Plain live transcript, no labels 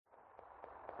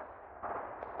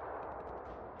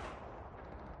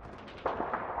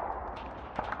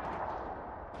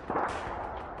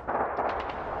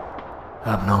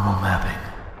Abnormal mapping.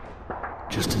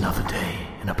 Just another day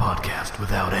in a podcast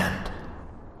without end.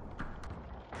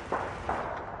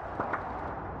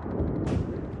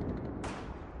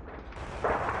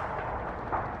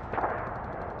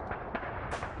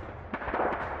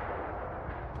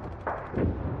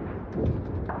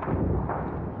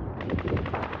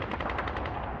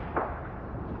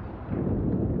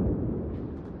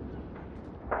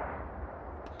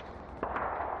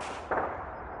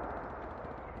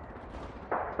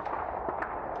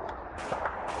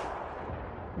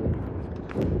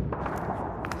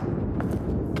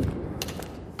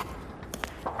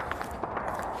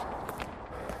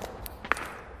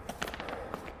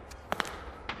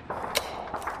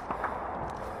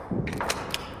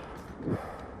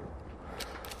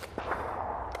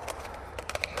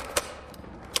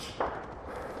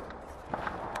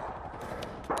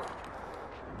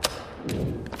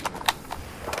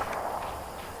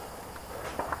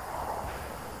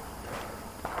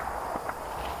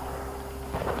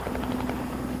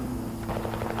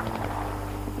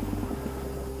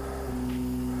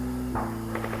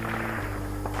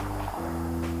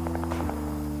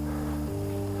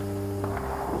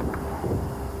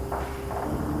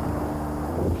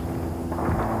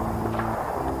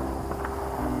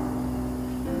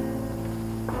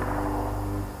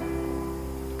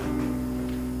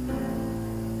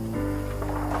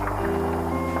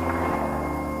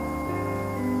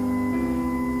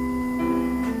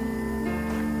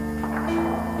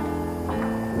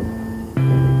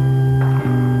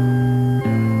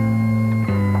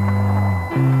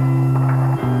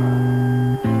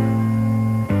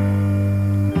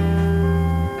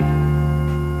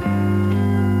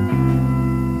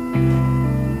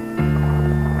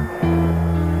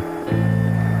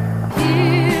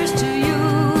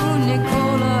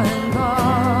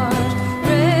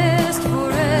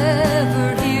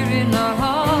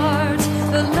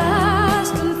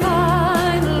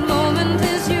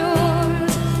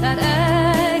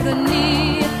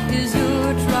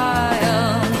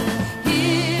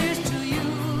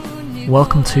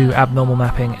 Welcome to Abnormal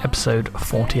Mapping episode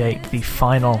 48, the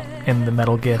final in the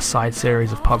Metal Gear side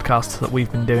series of podcasts that we've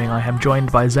been doing. I am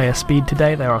joined by Zaya Speed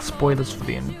today. There are spoilers for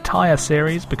the entire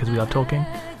series because we are talking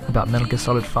about Metal Gear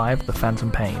Solid 5, The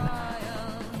Phantom Pain.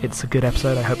 It's a good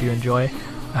episode, I hope you enjoy.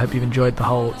 I hope you've enjoyed the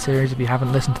whole series. If you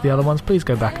haven't listened to the other ones, please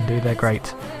go back and do, they're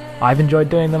great. I've enjoyed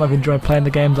doing them, I've enjoyed playing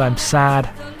the games. I'm sad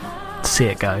to see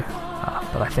it go,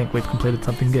 but I think we've completed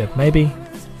something good. Maybe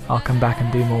I'll come back and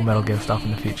do more Metal Gear stuff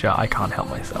in the future. I can't help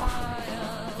myself.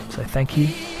 So thank you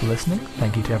for listening,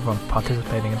 thank you to everyone for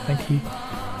participating, and thank you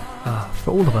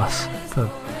for all of us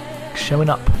for showing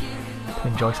up to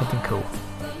enjoy something cool.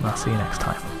 And I'll see you next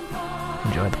time.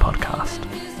 Enjoy the podcast.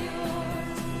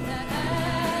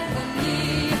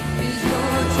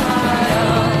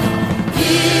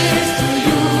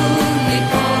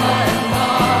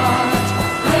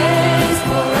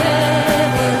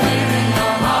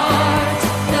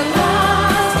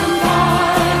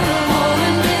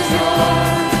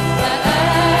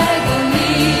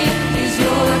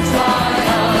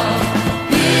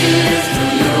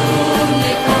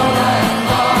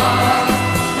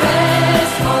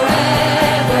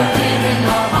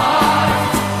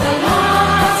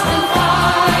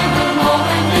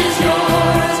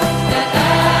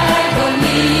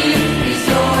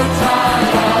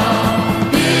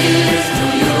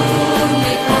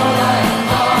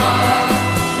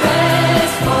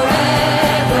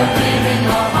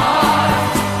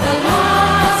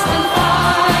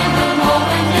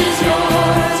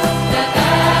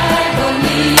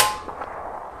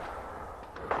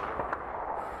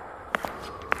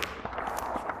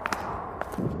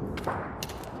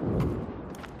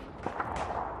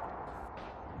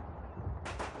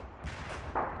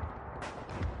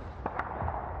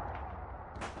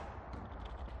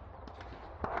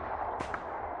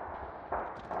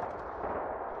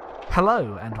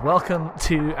 Hello, and welcome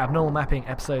to Abnormal Mapping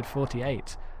episode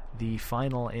 48, the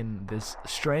final in this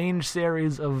strange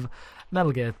series of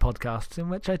Metal Gear podcasts in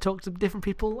which I talk to different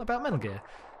people about Metal Gear.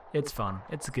 It's fun.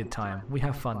 It's a good time. We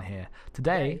have fun here.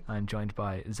 Today, I'm joined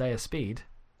by Zaya Speed.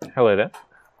 Hello there.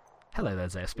 Hello there,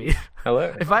 Zaya Speed.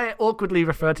 Hello. If I awkwardly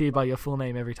refer to you by your full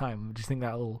name every time, do you think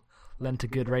that will lend to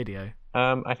good radio?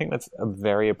 I think that's a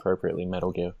very appropriately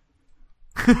Metal Gear.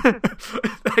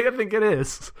 I think it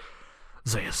is.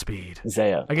 Zaya Speed.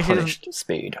 Zaya, I guess punished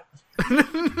Speed.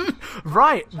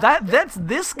 Right, that's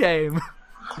this game.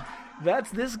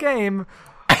 That's this game.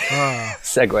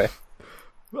 Segue.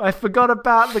 I forgot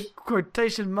about the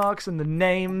quotation marks and the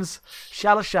names.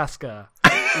 Shalashaska.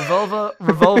 Revolver,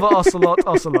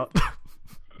 Ocelot.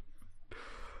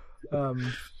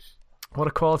 What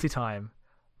a quality time.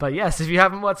 But yes, if you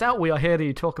haven't worked out, we are here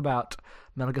to talk about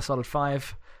Metal Gear Solid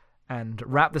 5 and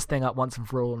wrap this thing up once and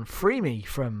for all and free me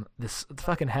from this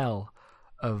fucking hell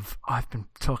of I've been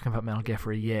talking about Metal Gear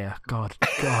for a year. God.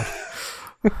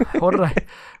 What did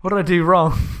I do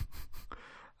wrong?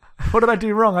 What did I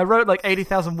do wrong? I wrote like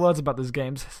 80,000 words about those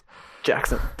games.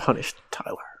 Jackson punished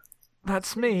Tyler.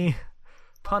 That's me.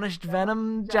 Punished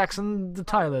Venom, Jackson, the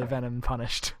Tyler Venom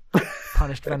punished.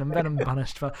 Punished Venom, Venom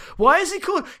punished. Why is he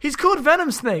called? He's called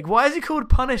Venom Snake. Why is he called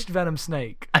Punished Venom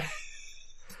Snake?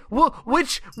 Well,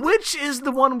 which is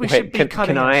the one we should be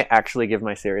cutting? Can I actually give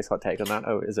my serious hot take on that?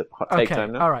 Oh, is it hot take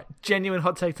time now? All right, genuine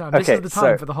hot take time. This is the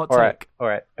time for the hot take. All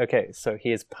right. Okay, so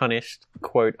he is punished,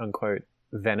 quote unquote,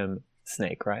 Venom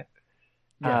Snake, right?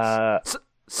 Yes.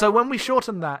 So when we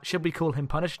shorten that, should we call him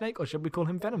Punish Snake or should we call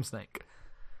him Venom Snake?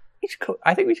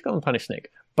 I think we should call him Punish Snake,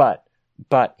 but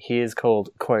he is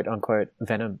called quote unquote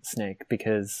Venom Snake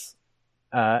because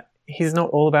he's not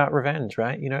all about revenge,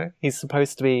 right? You know, it's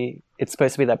supposed to be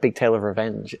that big tale of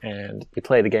revenge, and you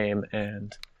play the game,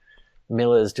 and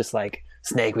Miller's just like,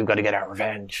 Snake, we've got to get our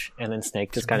revenge, and then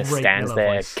Snake just kind of stands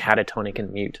there, catatonic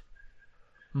and mute.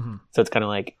 Mm-hmm. So it's kind of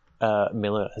like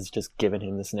Miller has just given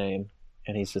him this name,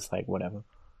 and he's just like, whatever.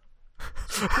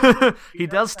 He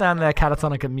does stand there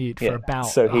catatonic and mute for about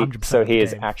 100%. So he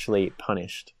is actually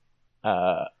punished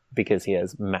because he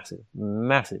has massive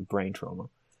brain trauma.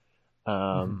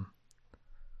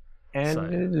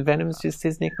 And Venom's just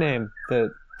his nickname.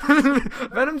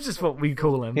 Venom's just what we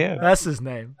call him. Yeah. That's his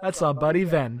name. That's our buddy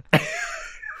Ven. So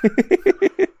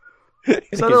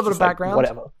a little bit of background.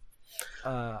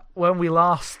 Whatever. When we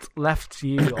last left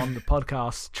you on the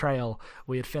podcast trail,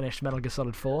 we had finished Metal Gear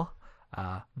Solid 4,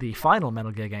 the final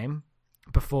Metal Gear game,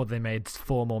 before they made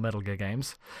 4 more Metal Gear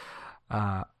games.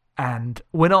 And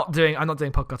I'm not doing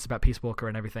podcasts about Peace Walker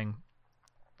and everything,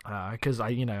 because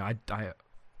I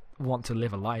want to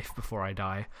live a life before I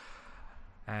die.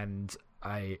 And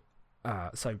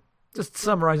so just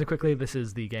summarizing quickly, this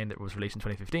is the game that was released in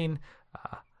 2015.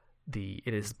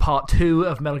 It is part 2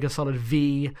 of Metal Gear Solid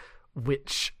V,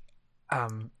 which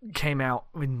came out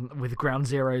with Ground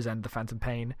Zeroes and The Phantom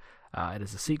Pain. It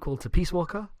is a sequel to Peace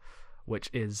Walker, which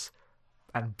is,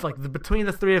 and like between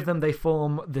the 3 of them, they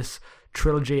form this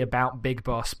trilogy about Big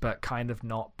Boss, but kind of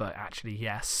not, but actually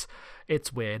yes.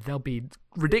 It's weird. There'll be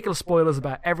ridiculous spoilers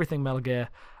about everything Metal Gear.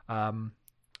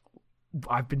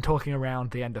 I've been talking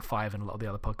around the end of 5 and a lot of the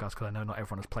other podcasts because I know not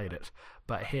everyone has played it,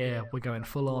 but here we're going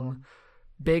full on.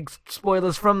 Big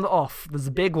spoilers from the off. There's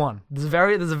a big one. There's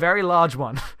a very large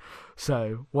one.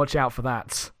 So watch out for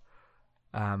that.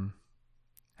 And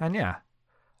yeah.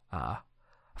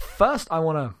 First I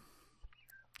want to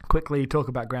quickly talk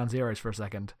about Ground Zeroes for a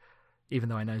second, even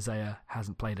though I know Zaya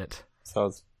hasn't played it. So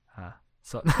it's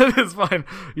fine.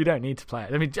 You don't need to play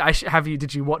it. I mean,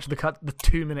 did you watch the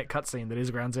 2-minute cutscene that is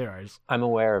Ground Zeroes? I'm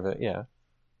aware of it, yeah.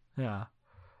 Yeah.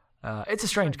 It's a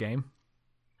strange game.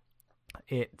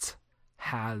 It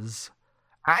has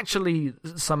actually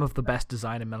some of the best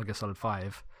design in Metal Gear Solid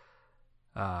 5.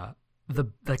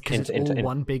 It's all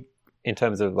one big... In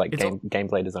terms of like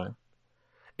gameplay design.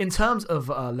 In terms of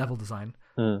level design,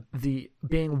 the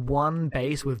being one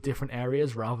base with different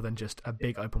areas rather than just a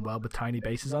big open world with tiny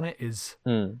bases on it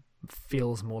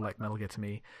feels more like Metal Gear to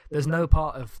me. There's no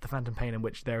part of the Phantom Pain in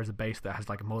which there is a base that has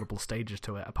like multiple stages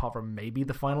to it, apart from maybe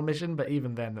the final mission, but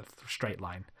even then, it's a straight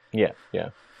line. Yeah.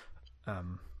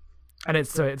 And it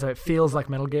feels like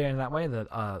Metal Gear in that way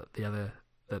that the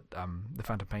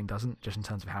Phantom Pain doesn't, just in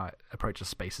terms of how it approaches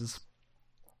spaces.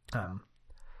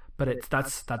 But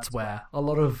that's where a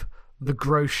lot of the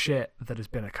gross shit that has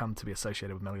come to be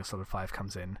associated with Metal Gear Solid 5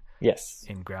 comes in. Yes.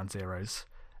 In Ground Zeroes,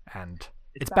 and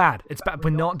it's bad. It's bad.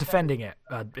 We're not defending it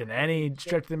in any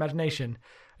stretch of the imagination.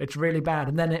 It's really bad,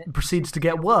 and then it proceeds to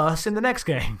get worse in the next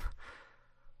game.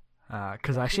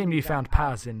 Because I assume you found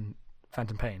Paz in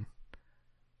Phantom Pain.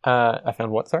 I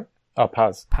found what, sorry? Oh,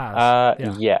 Paz.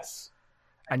 Yeah. Yes.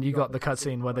 And you got the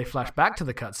cutscene where they flash back to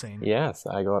the cutscene. Yes,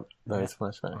 I got those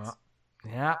flashbacks.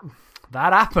 Yeah,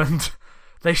 that happened.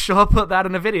 They sure put that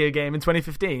in a video game in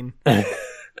 2015. But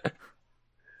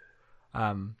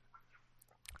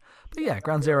yeah,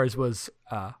 Ground Zeroes was...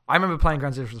 I remember playing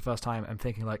Ground Zeroes for the first time and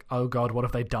thinking like, oh god, what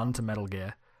have they done to Metal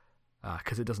Gear?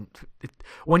 Because it doesn't...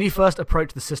 when you first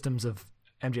approach the systems of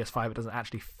MGS5, it doesn't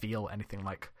actually feel anything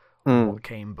like what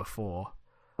came before.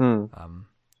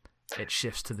 It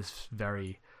shifts to this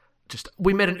very... just,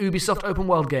 we made an Ubisoft open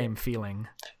world game feeling.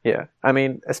 Yeah, I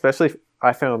mean, especially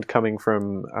I found coming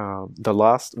from the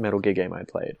last Metal Gear game I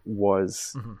played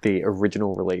was the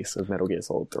original release of Metal Gear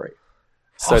Solid 3.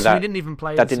 So we didn't even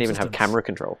play that didn't even have camera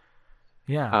control.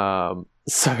 Yeah.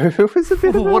 So it was a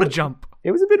bit of What a jump.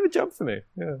 It was a bit of a jump for me.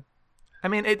 Yeah. I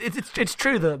mean, it's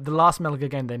true that the last Metal Gear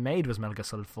game they made was Metal Gear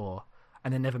Solid 4,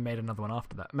 and they never made another one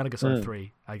after that. Metal Gear Solid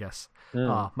 3, I guess.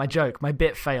 My joke, my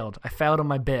bit failed. I failed on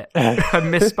my bit. I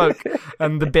misspoke,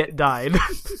 and the bit died.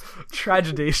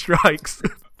 Tragedy strikes.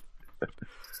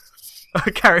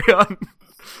 Carry on.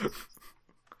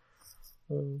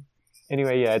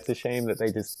 Anyway, yeah, it's a shame that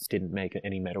they just didn't make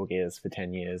any Metal Gears for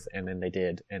 10 years, and then they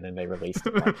did, and then they released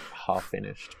it like half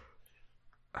finished.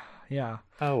 Yeah.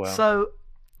 Oh well. So,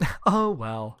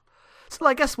 So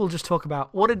I guess we'll just talk about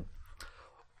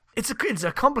it's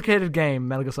a complicated game,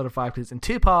 Metal Gear Solid 5, because it's in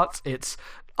two parts. It's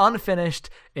unfinished.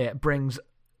 It brings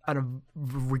a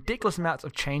ridiculous amount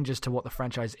of changes to what the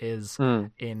franchise is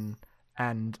in,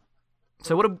 and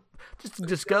so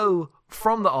just go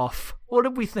from the off. What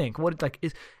did we think?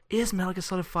 Is Metal Gear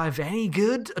Solid 5 any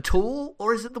good at all,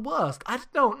 or is it the worst? I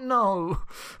don't know.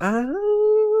 I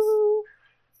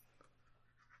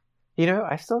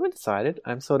still haven't decided.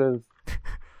 I'm sort of...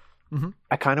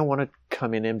 I kind of want to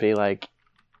come in and be like,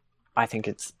 I think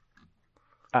it's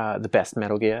the best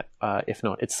Metal Gear. If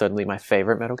not, it's certainly my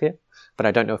favorite Metal Gear. But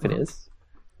I don't know if it is.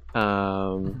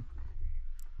 And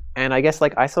I guess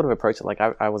I sort of approached it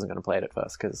I wasn't going to play it at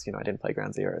first because, I didn't play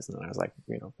Ground Zeroes. And then I was like,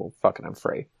 well, fuck it, I'm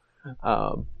free.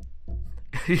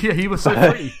 Yeah, he was so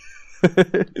free.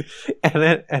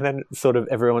 and then sort of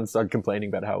everyone started complaining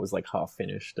about how it was half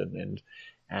finished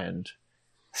and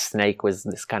Snake was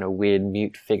this kind of weird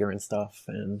mute figure and stuff,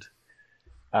 and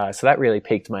so that really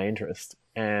piqued my interest.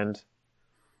 And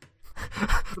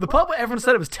the part where everyone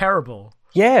said it was terrible.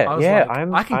 Yeah,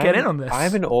 I can get in on this.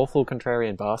 I'm an awful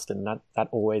contrarian bastard, and that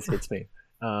always hits me.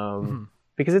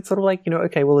 Because it's sort of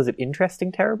okay, well, is it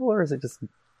interesting terrible or is it just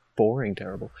boring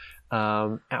terrible?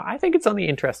 I think it's on the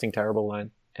interesting terrible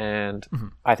line, and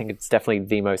I think it's definitely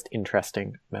the most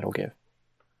interesting Metal Gear.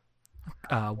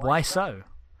 Why so?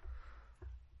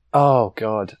 Oh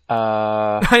God,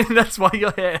 that's why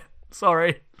you're here.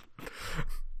 Sorry.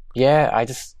 Yeah,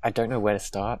 I don't know where to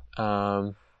start.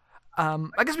 I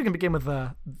guess we can begin with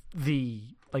the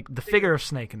figure of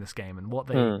Snake in this game and what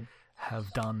they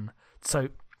have done. So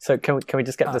can we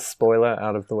just get the spoiler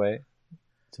out of the way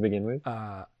to begin with?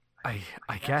 I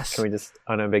guess. Can we just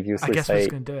unambiguously say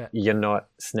do it. You're not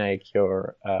Snake,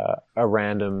 you're a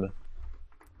random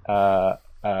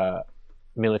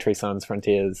Military Sans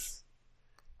Frontiers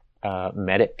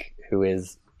medic who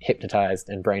is hypnotized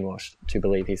and brainwashed to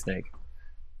believe he's Snake.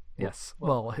 Yes.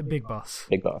 Well, Big Boss.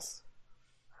 Big Boss.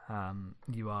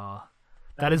 You are.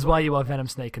 That is why you are Venom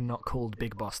Snake and not called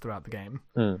Big Boss throughout the game.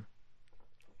 And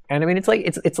I mean, it's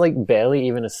barely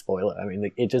even a spoiler. I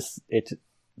mean,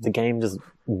 the game just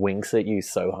winks at you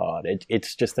so hard.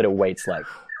 It's just that it waits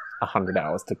 100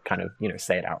 hours to kind of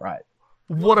say it outright.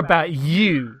 What about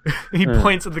you? He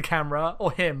points at the camera,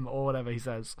 or him, or whatever he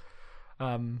says.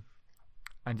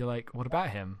 And you're like, what about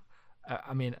him?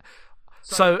 I mean,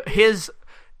 so I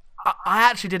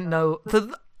actually didn't know.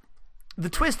 The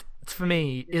twist for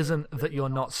me isn't that you're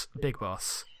not Big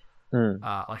Boss.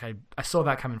 I saw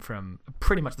that coming from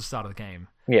pretty much the start of the game.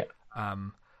 Yeah.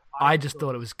 I just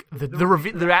thought it was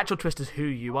the actual twist is who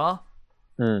you are.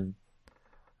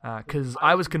 Because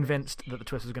I was convinced that the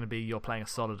twist was going to be you're playing a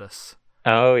Solidus.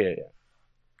 Oh yeah.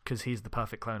 Because he's the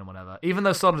perfect clone or whatever. Even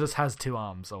though Solidus has 2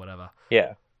 arms or whatever.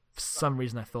 Yeah. For some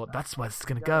reason I thought that's where it's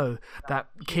going to go. That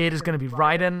kid is going to be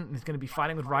Raiden. He's going to be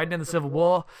fighting with Raiden in the Civil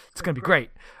War. It's going to be great.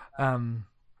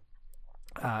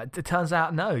 It turns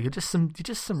out no, you're just some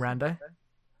rando.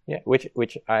 Yeah,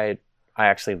 which I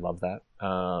actually love that.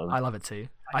 I love it too.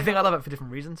 I think I love it for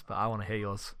different reasons, but I want to hear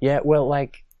yours. Yeah, well,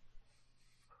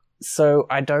 so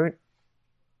I don't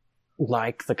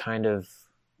like the kind of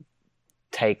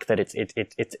take that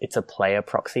it's a player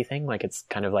proxy thing. It's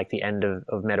kind of like the end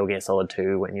of Metal Gear Solid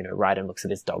 2 when Raiden looks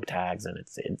at his dog tags and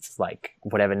it's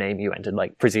whatever name you entered,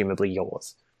 presumably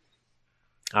yours.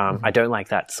 I don't like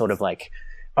that sort of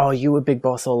oh, you were Big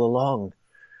Boss all along,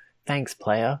 thanks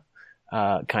player,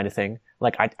 kind of thing.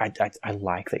 I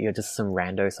like that you're just some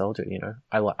rando soldier.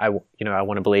 I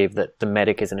want to believe that the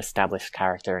medic is an established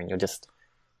character and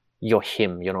you're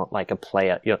him. You're not a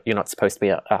player. You're not supposed to be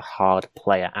a hard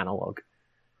player analog.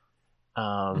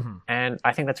 And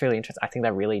I think that's really interesting. I think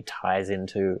that really ties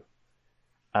into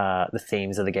the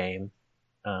themes of the game.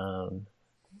 I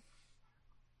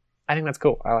think that's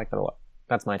cool. I like that a lot.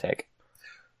 That's my take.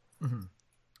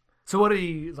 So what do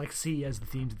you see as the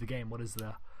themes of the game? What is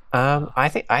the I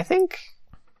think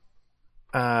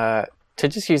to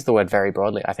just use the word very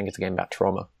broadly, I think it's a game about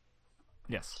trauma.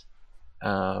 Yes.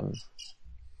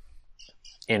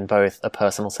 In both a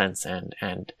personal sense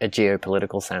and a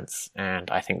geopolitical sense, and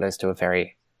I think those two are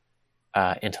very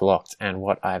interlocked. And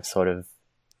what I've sort of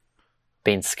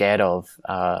been scared of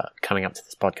coming up to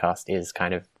this podcast is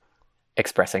kind of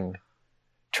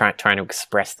trying to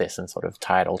express this and sort of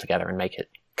tie it all together and make it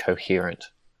coherent.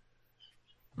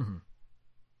 Mm-hmm.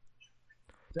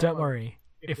 Don't worry,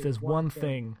 if there's one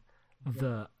thing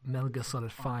the Metal Gear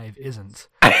Solid 5 isn't,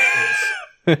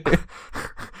 it's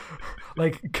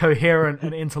like coherent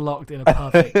and interlocked in a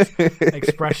perfect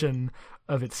expression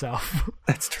of itself.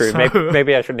 That's true. So,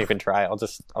 maybe I shouldn't even try. I'm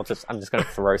just going to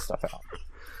throw stuff out.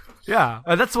 Yeah,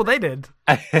 that's what they did.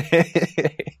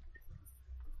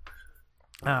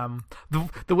 The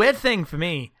weird thing for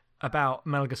me about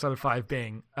Metal Gear Solid 5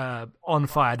 being on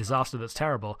fire disaster that's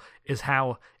terrible is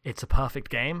how it's a perfect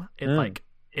game.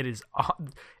 It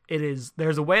is.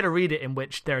 There's a way to read it in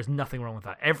which there is nothing wrong with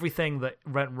that. Everything that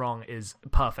went wrong is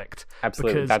perfect.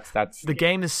 Absolutely. Because that's the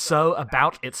game is so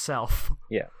about itself.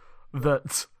 Yeah.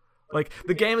 That, like,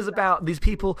 the game is about these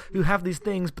people who have these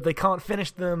things but they can't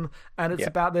finish them, and it's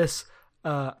about this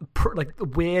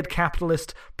weird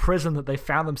capitalist prison that they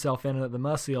found themselves in and at the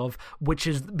mercy of, which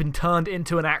has been turned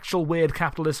into an actual weird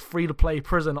capitalist free-to-play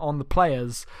prison on the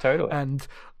players. Totally. And,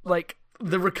 like,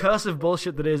 the recursive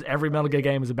bullshit that is every Metal Gear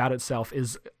game is about itself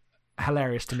is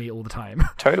hilarious to me all the time.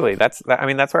 Totally. That's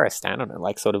where I stand on it.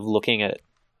 Like, sort of looking at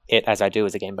it as I do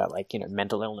as a game about, like, you know,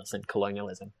 mental illness and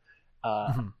colonialism.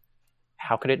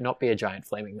 How could it not be a giant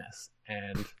flaming mess?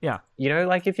 And yeah, you know,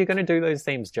 like, if you're going to do those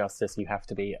themes justice, you have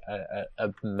to be a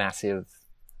massive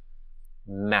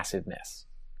mess.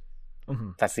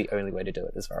 Mm-hmm. That's the only way to do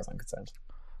it, as far as I'm concerned.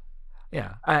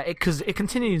 Yeah, because it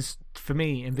continues for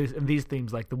me in these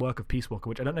themes, like the work of Peace Walker,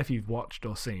 which I don't know if you've watched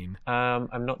or seen.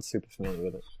 I'm not super familiar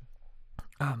with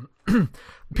it.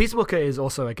 Peace Walker is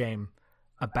also a game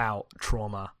about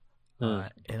trauma in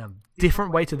a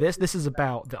different way to this. This is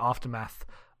about the aftermath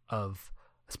of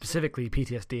specifically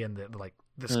PTSD and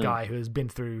this guy who has been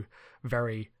through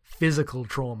very physical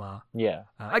trauma. Yeah,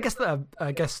 I guess the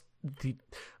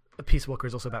Peace Walker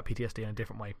is also about PTSD in a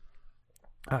different way.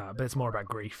 But it's more about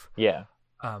grief. Yeah.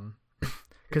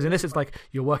 Because in this, it's like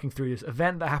you're working through this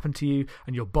event that happened to you,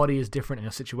 and your body is different, and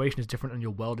your situation is different, and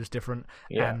your world is different.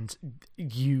 Yeah. And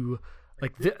you,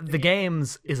 like, the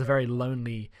games is a very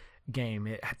lonely game.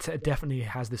 It definitely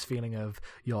has this feeling of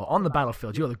you're on the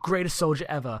battlefield, you're the greatest soldier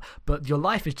ever, but your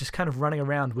life is just kind of running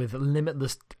around with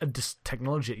limitless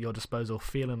technology at your disposal,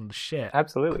 feeling the shit.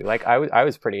 Absolutely. Like, I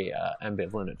was pretty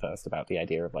ambivalent at first about the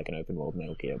idea of, like, an open world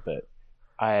Metal Gear, but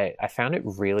I found it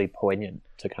really poignant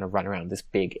to kind of run around this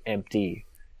big, empty,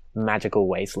 magical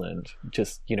wasteland,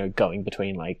 just, you know, going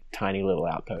between, like, tiny little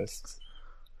outposts.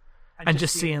 And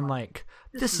just seeing, like,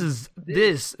 this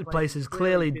place has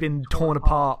clearly been torn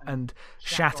apart and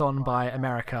shat on by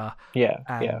America. Yeah,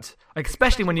 and like,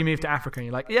 especially when you move to Africa and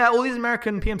you're like, yeah, all these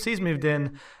American PMCs moved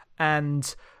in,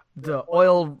 and the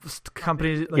oil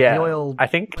company, the oil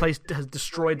place has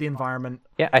destroyed the environment.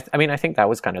 Yeah, I mean, I think that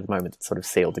was kind of the moment that sort of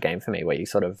sealed the game for me, where you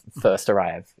sort of first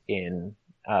arrive in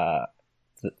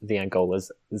the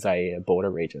Angola-Zaire border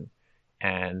region,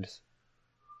 and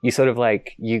you sort of,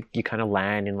 like, you kind of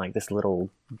land in, like, this little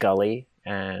gully,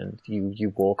 and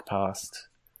you walk past,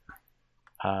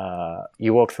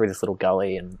 you walk through this little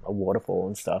gully and a waterfall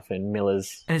and stuff, and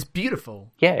Miller's... And it's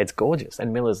beautiful. Yeah, it's gorgeous.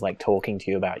 And Miller's, like, talking to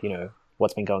you about, you know,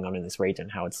 what's been going on in this region,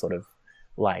 how it's sort of,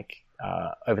 like,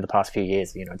 over the past few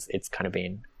years, you know, it's kind of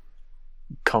been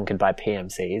conquered by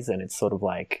PMCs, and it's sort of,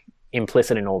 like,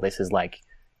 implicit in all this is, like,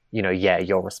 you know, yeah,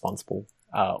 you're responsible.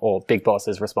 Or Big Boss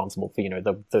is responsible for, you know,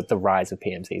 the rise of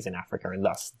PMCs in Africa, and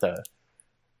thus the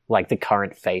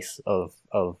current face of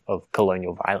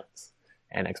colonial violence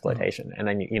and exploitation. And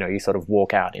then, you know, you sort of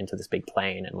walk out into this big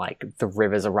plain, and, like, the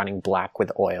rivers are running black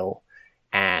with oil,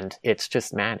 and it's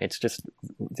just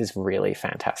this really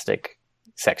fantastic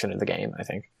section of the game, I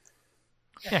think.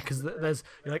 Yeah, because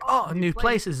you're like, oh, a new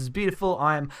place, this is beautiful,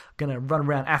 I'm going to run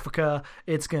around Africa,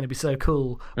 it's going to be so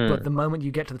cool. But the moment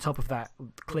you get to the top of that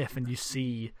cliff and you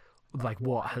see, like,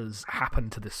 what has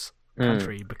happened to this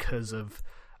country because of,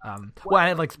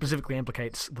 it, like, specifically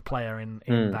implicates the player in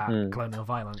that colonial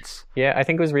violence. Yeah, I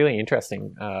think it was really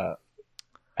interesting,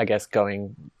 I guess,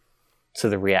 going to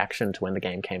the reaction to when the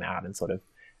game came out, and sort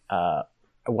of,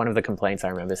 one of the complaints I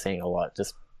remember seeing a lot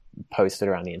just posted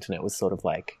around the internet was sort of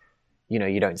like, you know,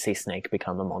 you don't see Snake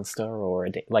become a monster, or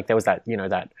like, there was that, you know,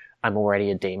 that I'm already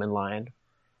a demon line.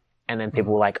 And then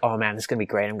people were like, oh man, this is going to be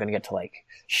great. I'm going to get to, like,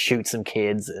 shoot some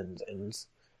kids and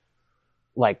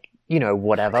like, you know,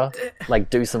 whatever, like,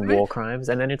 do some war crimes.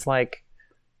 And then it's like,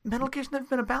 Metal Gear's never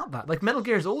been about that. Like, Metal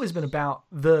Gear's always been about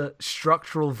the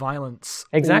structural violence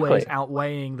Exactly. always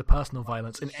outweighing the personal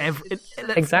violence in every.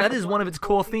 Exactly. That is one of its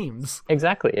core themes.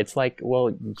 Exactly. It's like,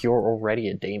 well, you're already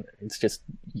a demon. It's just,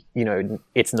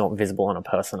 it's not visible on a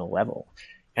personal level.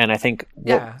 And I think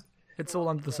Yeah, it's all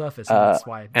under the surface, and that's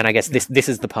why. And I guess this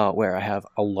is the part where I have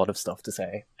a lot of stuff to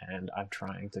say, and I'm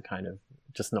trying to kind of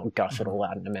just not gush it all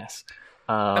out in a mess.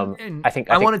 And I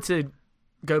think I wanted to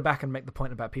go back and make the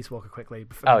point about Peace Walker quickly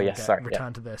before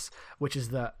return to this, which is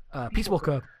that Peace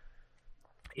Walker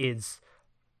is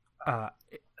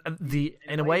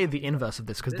in a way the inverse of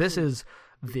this, because this is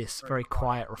this very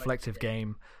quiet, reflective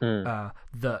game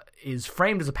that is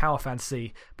framed as a power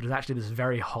fantasy, but is actually this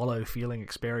very hollow feeling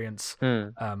experience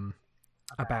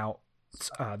about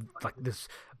like this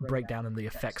breakdown in the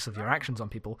effects of your actions on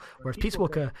people. Whereas Peace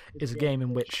Walker is a game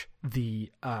in which the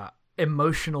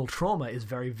emotional trauma is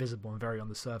very visible and very on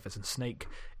the surface, and Snake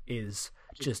is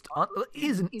just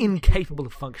incapable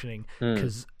of functioning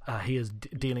because he is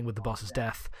dealing with the boss's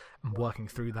death and working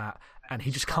through that, and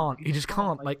he just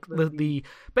can't like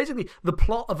basically the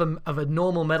plot of a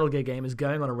normal Metal Gear game is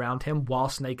going on around him while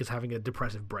Snake is having a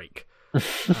depressive break.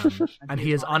 And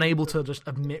he is unable to just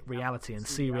admit reality and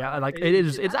see reality. Like,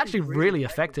 it's actually really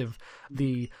effective,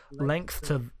 the length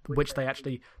to which they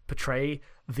actually portray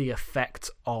the effect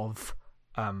of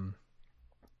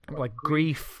like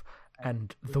grief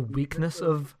and the weakness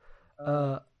of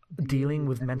dealing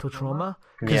with mental trauma,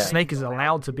 because Snake is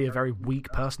allowed to be a very weak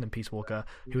person in Peace Walker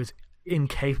who is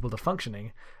incapable of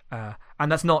functioning, and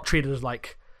that's not treated as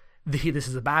like this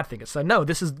is a bad thing. It's like, no,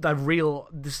 this is the real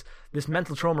this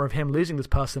mental trauma of him losing this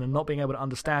person and not being able to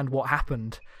understand what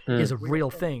happened is a real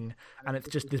thing, and it's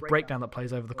just this breakdown that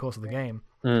plays over the course of the game,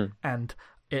 and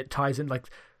it ties in like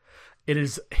it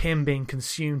is him being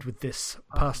consumed with this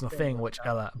personal thing, which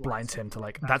Ella blinds him to.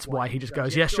 Like, that's why he just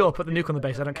goes, yeah, sure, put the nuke on the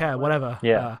base, I don't care, whatever.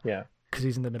 Because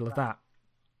he's in the middle of that.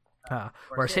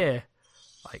 Whereas here,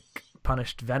 like,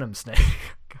 punished Venom Snake.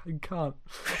 I can't.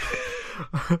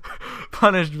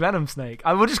 Punished Venom Snake.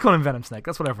 I will just call him Venom Snake.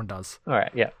 That's what everyone does. All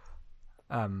right, yeah.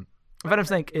 Venom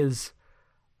Snake is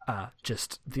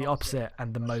just the opposite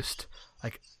and the most,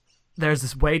 like, there's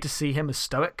this way to see him as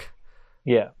stoic.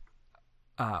 Yeah.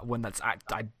 When that's I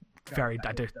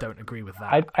don't agree with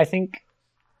that. I think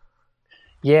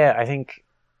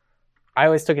I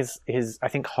always took his I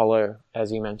think hollow,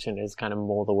 as you mentioned, is kind of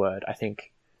more the word. I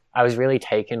think I was really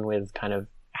taken with kind of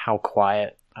how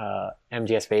quiet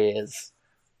MGSV is.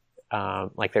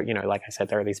 Like there, like I said,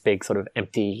 there are these big sort of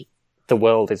empty. The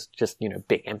world is just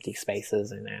big empty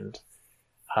spaces, and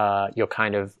you're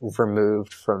kind of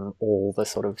removed from all the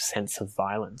sort of sense of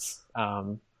violence.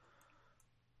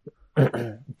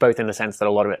 Both in the sense that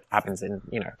a lot of it happens in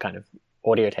kind of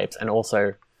audio tapes, and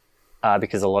also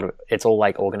because a lot of it's all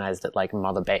like organized at like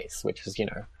Mother Base, which is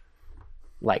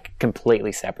like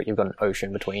completely separate. You've got an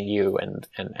ocean between you and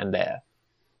there.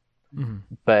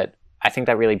 But I think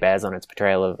that really bears on its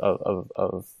portrayal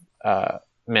of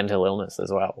mental illness as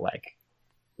well. Like,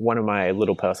 one of my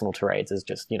little personal tirades is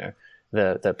just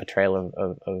the portrayal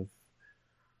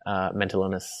of mental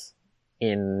illness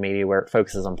in media where it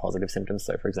focuses on positive symptoms.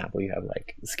 So, for example, you have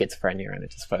like schizophrenia, and it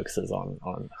just focuses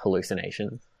on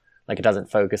hallucinations. Like, it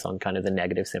doesn't focus on kind of the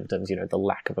negative symptoms, the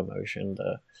lack of emotion,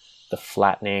 the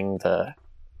flattening, the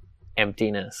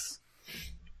emptiness.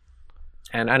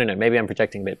 And I don't know, maybe I'm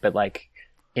projecting a bit, but like,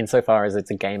 insofar as it's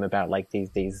a game about like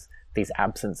these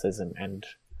absences and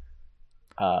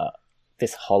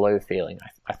this hollow feeling,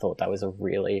 I thought that was a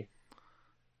really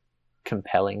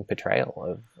compelling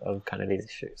portrayal of kind of these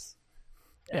issues.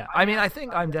 Yeah, I mean, I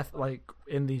think I'm like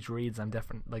in these reads, I'm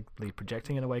definitely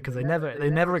projecting in a way, because they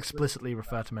never explicitly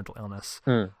refer to mental illness.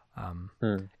 In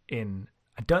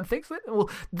I don't think so. Well,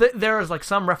 there is like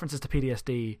some references to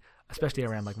PTSD, especially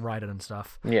around like Raiden and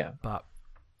stuff. Yeah, but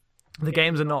the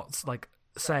games are not like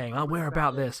saying, "Oh, we're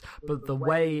about this," but the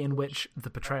way in which the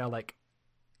portrayal, like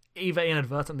either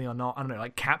inadvertently or not, I don't know,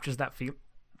 like captures that feel.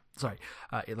 Sorry,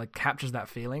 it like captures that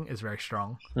feeling is very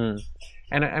strong. And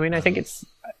I mean, I think it's.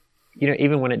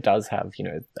 Even when it does have,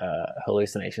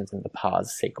 hallucinations in the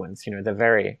pause sequence, they're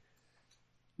very,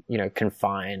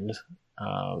 confined.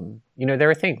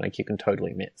 They're a thing like you can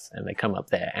totally miss, and they come up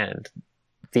there. And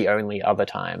the only other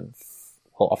time,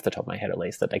 well, off the top of my head at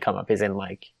least, that they come up is in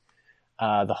like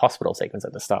the hospital sequence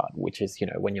at the start, which is,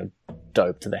 when you're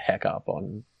doped the heck up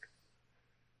on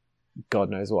God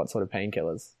knows what sort of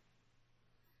painkillers.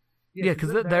 Yeah,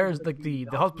 because there's like the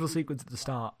hospital sequence at the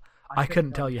start. I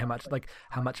couldn't tell you how much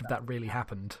of that really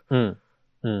happened.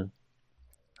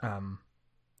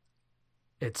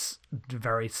 It's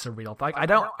very surreal. Like, I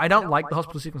don't like the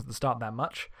hospital sequence at the start that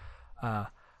much.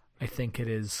 I think it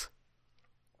is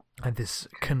this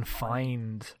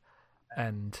confined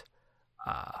and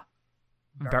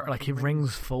very, like, it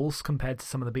rings false compared to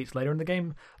some of the beats later in the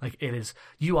game. Like, it is,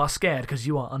 you are scared because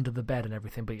you are under the bed and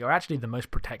everything, but you're actually the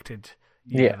most protected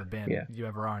you've ever been, you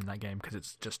ever are in that game, because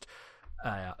it's just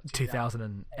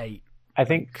 2008, I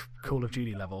think, Call of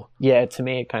Duty level. Yeah, to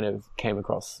me it kind of came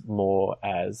across more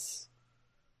as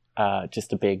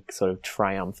just a big sort of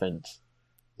triumphant,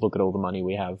 look at all the money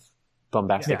we have,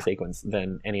 bombastic sequence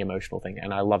than any emotional thing,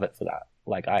 and I love it for that.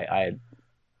 Like, I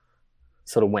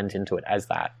sort of went into it as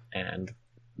that and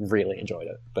really enjoyed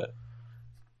it, but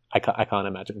I can't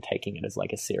imagine taking it as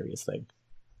like a serious thing.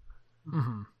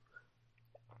 Mm-hmm.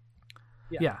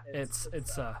 Yeah, it's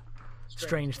a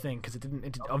strange thing because it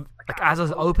didn't like, as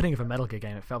an opening of a Metal Gear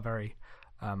game, it felt very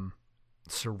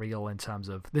surreal in terms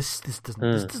of this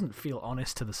doesn't feel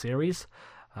honest to the series.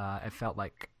 It felt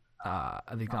like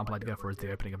the example I'd go for is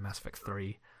the opening of Mass Effect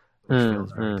 3, which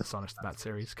feels very dishonest to that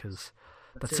series, because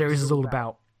that series is all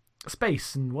about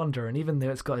space and wonder, and even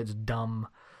though it's got its dumb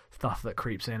stuff that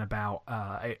creeps in about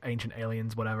ancient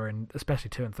aliens, whatever, and especially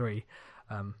 2 and 3,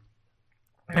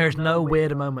 there's no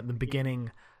weirder moment than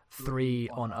beginning 3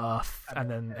 on Earth, and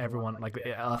then everyone, like,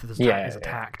 Earth is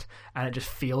attacked, and it just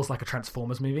feels like a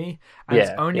Transformers movie. And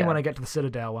it's only when I get to the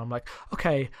Citadel when I'm like,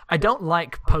 okay, I don't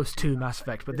like post-2 Mass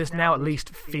Effect, but this now at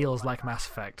least feels like Mass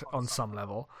Effect on some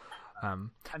level.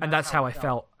 And that's how I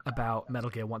felt about Metal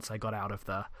Gear once I got out of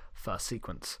the first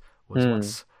sequence. Was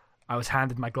once I was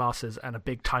handed my glasses and a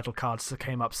big title card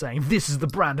came up saying, "This is the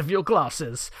brand of your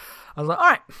glasses." I was like, all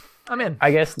right, I'm in.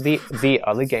 I guess the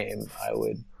other game I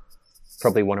would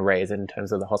probably want to raise in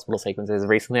terms of the hospital sequences,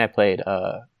 recently I played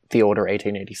The Order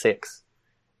 1886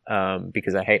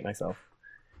 because I hate myself.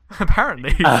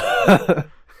 Apparently.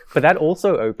 But that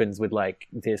also opens with like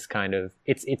this kind of,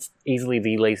 it's easily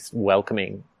the least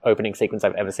welcoming opening sequence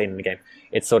I've ever seen in the game.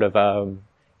 It's sort of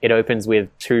it opens with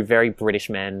 2 very British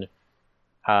men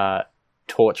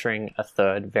torturing a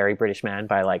third very British man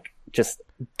by like just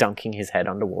dunking his head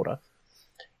underwater.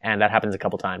 And that happens a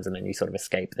couple times, and then you sort of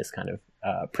escape this kind of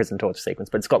prison torture sequence.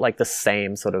 But it's got like the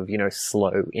same sort of,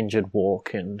 slow, injured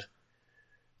walk, and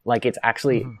like it's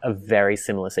actually a very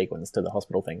similar sequence to the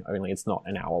hospital thing, only it's not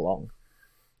an hour long.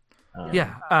 And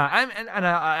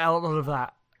a lot of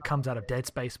that comes out of Dead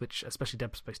Space, which, especially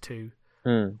Dead Space 2,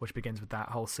 which begins with that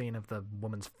whole scene of the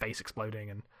woman's face exploding,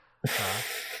 and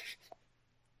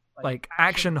like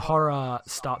action horror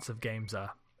starts of games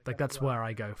are like, that's where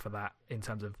I go for that in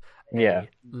terms of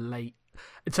late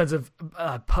 2000s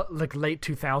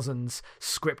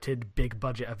scripted big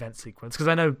budget event sequence, because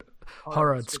I know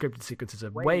horror scripted sequences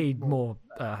are way more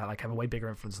have a way bigger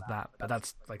influence than that, but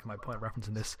that's like my point of reference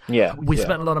in this. We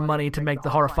spent a lot of money to make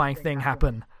the horrifying thing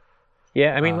happen.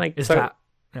 I mean, like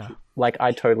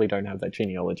I totally don't have that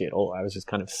genealogy at all. I was just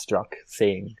kind of struck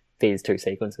seeing these 2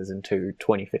 sequences in 2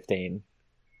 2015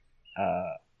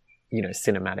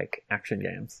 cinematic action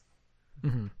games.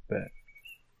 But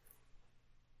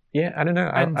I don't know.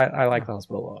 I like the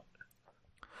hospital a lot.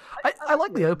 I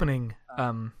like the opening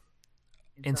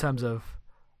in terms of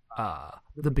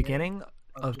the beginning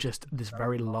of just this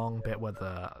very long bit where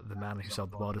the man who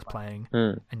sold the world is playing,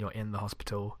 and you're in the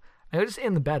hospital and you're just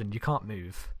in the bed and you can't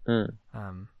move.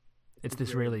 It's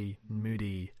this really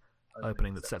moody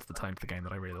opening that sets the tone for the game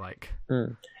that I really like.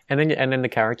 And then the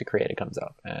character creator comes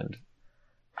up, and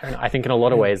I think in a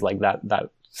lot of ways like that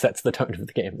sets the tone of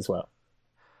the game as well.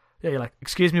 You're like,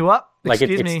 excuse me, what?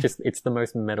 Excuse me. It's the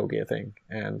most Metal Gear thing.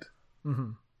 And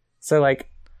so, like,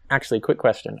 actually, quick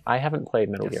question. I haven't played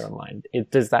Metal Gear Online.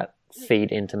 Does that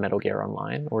feed into Metal Gear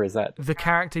Online, or is that... The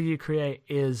character you create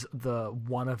is the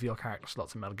one of your character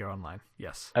slots in Metal Gear Online,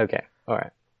 yes. Okay,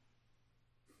 alright.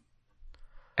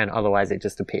 And otherwise it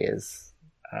just appears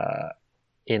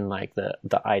in, like,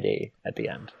 the ID at the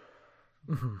end.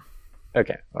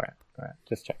 Okay, alright,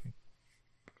 just checking.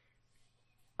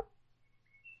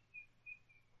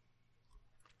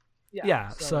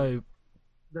 So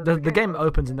the game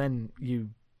opens and then you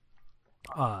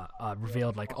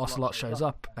revealed like Ocelot shows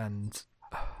up, and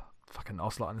fucking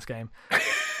Ocelot in this game.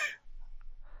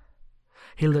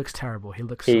 He looks terrible. He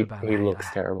looks so bad. He looks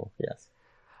terrible, yes.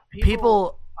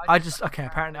 People,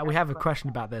 apparently we have a question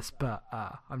about this, but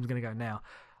I'm just going to go now.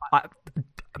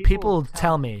 People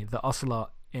tell me that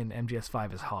Ocelot in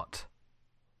MGS5 is hot.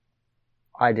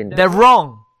 I didn't. They're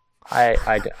wrong!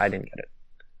 I didn't get it.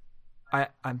 I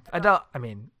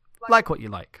mean, like what you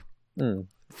like. Mm.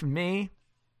 For me,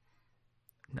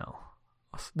 no.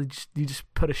 You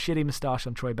just put a shitty moustache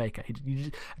on Troy Baker.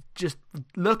 You just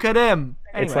look at him.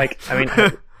 Anyway. It's like, I mean,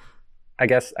 I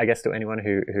guess to anyone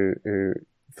who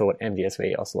thought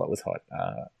MGS3 Ocelot was hot,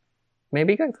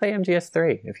 maybe go play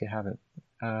MGS3 if you haven't.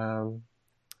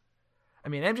 I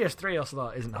mean, MGS3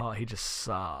 Ocelot isn't hard. He just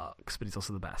sucks, but he's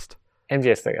also the best.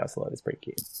 MGS3 Ocelot is pretty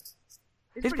cute.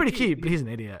 He's pretty cute, but he's an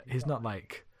idiot. He's not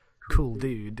like cool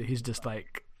dude. He's just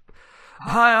like,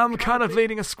 hi, I'm kind of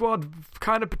leading a squad,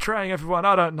 kind of betraying everyone.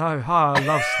 I don't know. Hi, I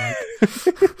love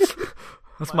Snake.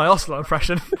 That's my Ocelot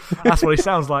impression. That's what he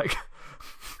sounds like.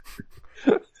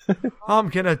 I'm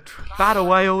gonna bat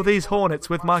away all these hornets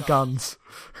with my guns.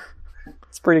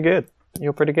 It's pretty good.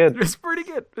 You're pretty good. It's pretty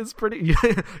good. It's pretty.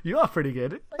 You are pretty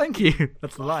good. Thank you.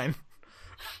 That's the line.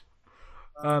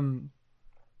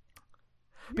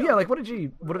 But yeah, like, what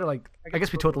did like? I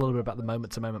guess we talked a little bit about the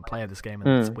moment-to-moment play of this game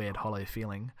and this weird hollow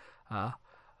feeling.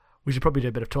 We should probably do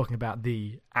a bit of talking about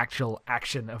the actual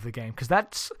action of the game, because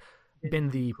that's been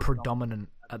the predominant,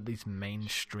 at least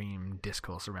mainstream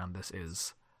discourse around this.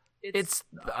 It's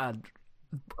a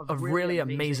really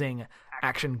amazing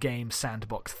action game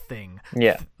sandbox thing.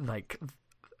 Yeah. Like,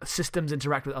 systems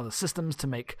interact with other systems to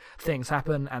make things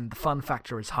happen, and the fun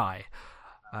factor is high.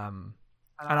 And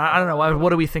I don't know, what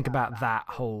do we think about that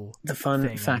whole The fun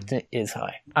thing? factor is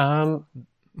high.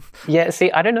 Yeah,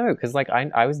 see, I don't know, because like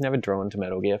I was never drawn to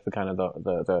Metal Gear for kind of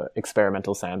the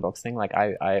experimental sandbox thing. Like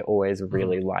I always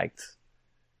really liked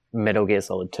Metal Gear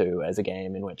Solid 2 as a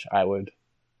game in which I would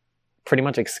pretty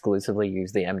much exclusively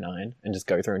use the M9 and just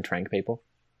go through and trank people.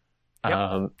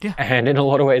 Yep. Yeah. And in a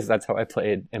lot of ways, that's how I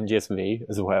played MGSV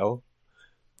as well.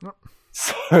 Yep.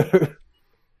 So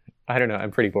I don't know,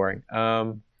 I'm pretty boring.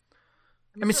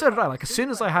 I mean, so did I. Like, as soon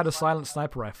as I had a silent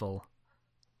sniper rifle,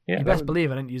 Yeah, you best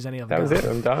believe I didn't use any other that was guns. it.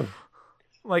 I'm done.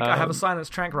 Like, I have a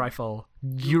silenced trank rifle.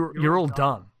 You're all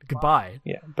done. Goodbye.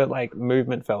 Yeah, but like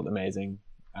movement felt amazing.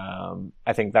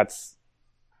 I think that's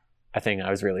a thing I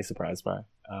was really surprised by.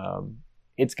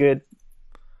 It's good.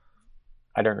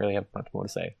 I don't really have much more to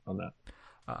say on that.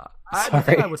 The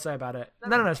thing I would say about it...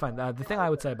 No, it's fine. The thing I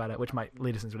would say about it, which might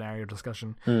lead us into an area of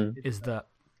discussion, is that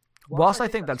whilst I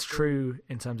think that's true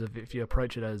in terms of if you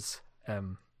approach it as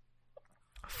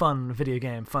fun video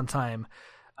game, fun time,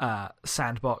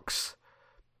 sandbox,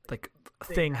 like,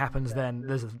 thing happens, then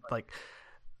there's like...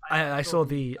 I saw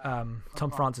the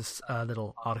Tom Francis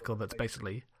little article that's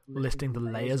basically listing the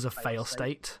layers of fail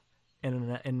state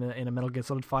in a Metal Gear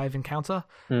Solid 5 encounter,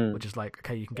 which is like,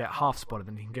 okay, you can get half spotted,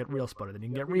 then you can get real spotted, then you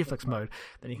can get reflex mode,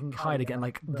 then you can hide again.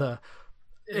 Like,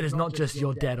 it is not just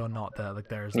you're dead or not.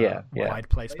 There is a wide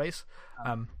play space.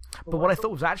 But what I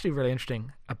thought was actually really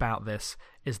interesting about this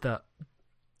is that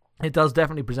it does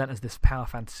definitely present as this power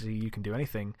fantasy, you can do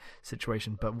anything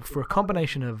situation, but for a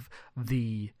combination of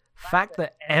the fact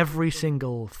that every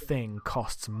single thing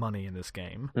costs money in this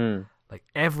game, like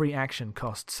every action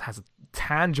has a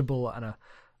tangible and a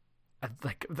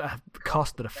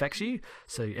cost that affects you.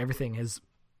 So everything is,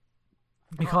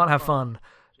 you can't have fun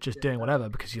just doing whatever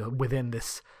because you're within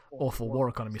this awful war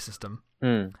economy system.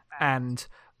 And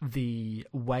the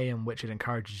way in which it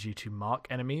encourages you to mark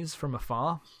enemies from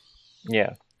afar,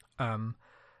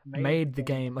 made the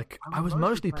game, like, I was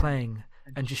mostly playing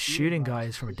and just shooting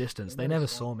guys from a distance. They never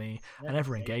saw me. I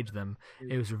never engaged them.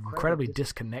 It was an incredibly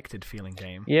disconnected feeling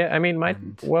game. Yeah, I mean, my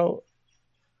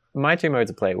two modes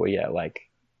of play were, like,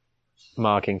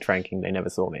 marking, tranking, they never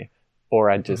saw me. Or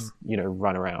I'd just,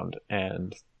 run around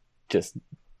and just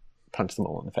punch them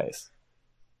all in the face.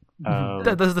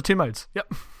 Those are the two modes.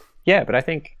 Yep. Yeah, but I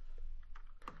think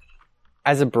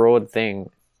as a broad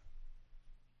thing,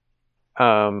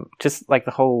 just like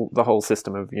the whole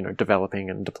system of developing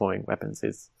and deploying weapons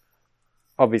is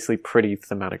obviously pretty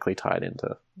thematically tied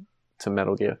into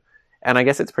Metal Gear, and I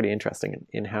guess it's pretty interesting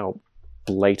in how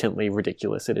blatantly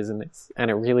ridiculous it is in this,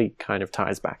 and it really kind of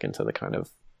ties back into the kind of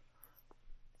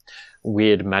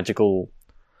weird, magical,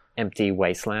 empty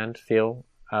wasteland feel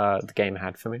the game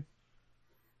had for me,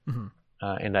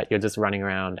 in that you're just running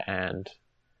around and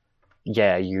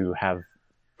you have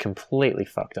completely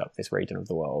fucked up this region of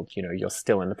the world. You're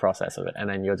still in the process of it, and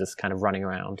then you're just kind of running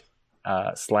around,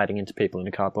 sliding into people in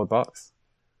a cardboard box.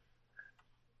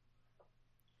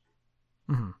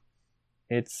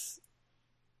 It's,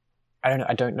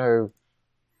 I don't know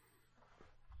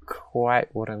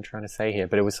quite what I'm trying to say here,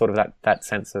 but it was sort of that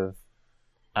sense of,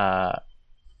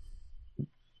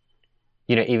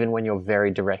 even when you're very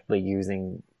directly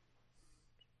using,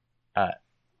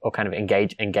 or kind of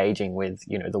engaging with,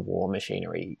 the war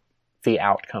machinery, the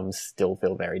outcomes still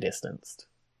feel very distanced.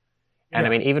 And I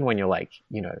mean, even when you're like,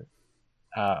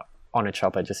 on a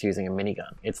chopper just using a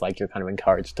minigun, it's like you're kind of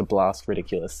encouraged to blast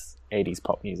ridiculous 80s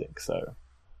pop music. So,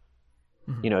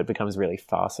 it becomes really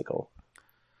farcical.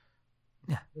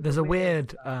 Yeah, there's a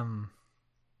weird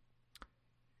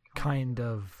kind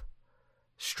of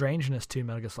strangeness to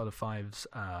Metal Gear Solid 5's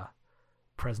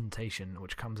presentation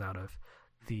which comes out of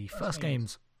the first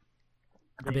games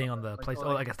being on the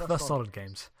PlayStation. I guess the first solid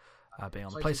games being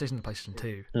on the PlayStation and PlayStation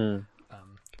 2.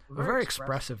 Were very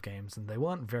expressive games, and they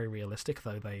weren't very realistic,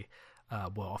 though they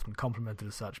were often complimented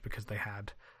as such because they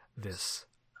had this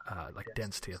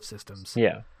density of systems.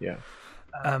 Yeah.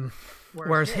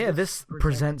 Whereas here, this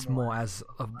presents more as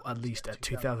at least a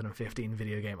 2015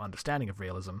 video game understanding of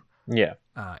realism. Yeah.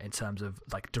 In terms of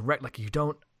direct, you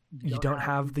don't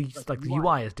have the the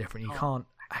UI is different. You can't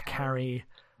carry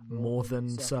more than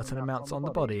certain amounts on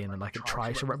the body, and it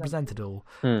tries to represent it all,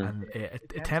 and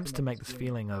it attempts to make this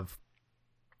feeling of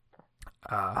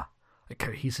a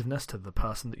cohesiveness to the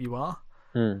person that you are,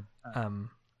 in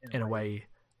a way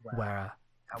where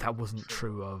that wasn't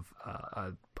true of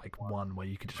one where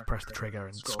you could just press the trigger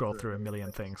and scroll through a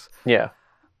million things. Yeah.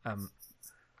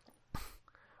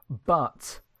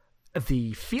 But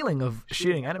the feeling of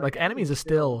shooting enemies are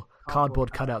still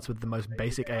cardboard cutouts with the most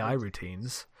basic AI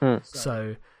routines.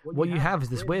 So what you have is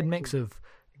this weird mix of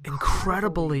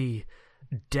incredibly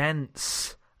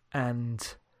dense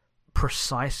and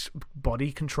precise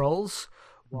body controls,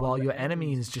 while your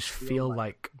enemies just feel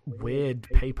like weird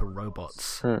paper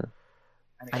robots.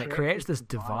 And it creates this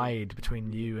divide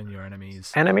between you and your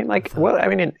enemies. And I mean,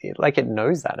 it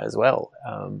knows that as well.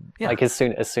 Yeah. As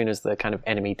soon as the kind of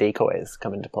enemy decoys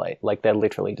come into play, they're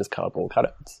literally just cardboard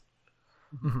cutouts.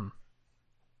 Mm-hmm.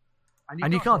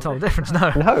 And you can't tell the difference,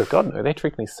 no. No, God, no. They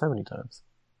tricked me so many times.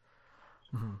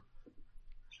 Mm-hmm.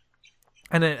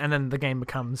 And then the game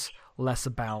becomes less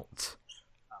about...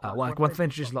 once they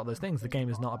introduce a lot of those things, the game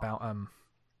is not about...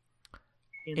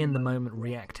 in the moment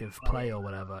reactive play or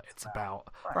whatever. It's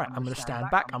about, right, I'm going to stand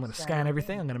back, I'm going to scan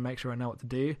everything, I'm going to make sure I know what to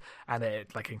do, and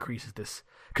it increases this.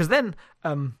 Because then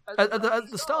at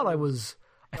the start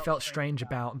I felt strange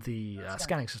about the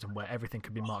scanning system where everything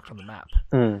could be marked on the map,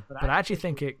 but I actually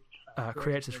think it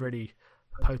creates this really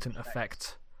potent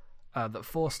effect that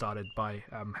 4 started by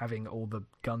having all the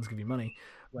guns give you money,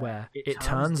 where it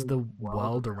turns the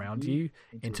world around you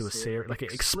into a series.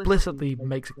 It explicitly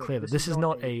makes it clear that this is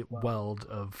not a world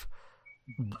of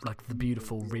the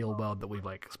beautiful real world that we've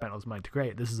spent all this money to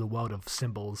create. This is a world of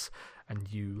symbols,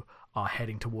 and you are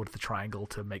heading towards the triangle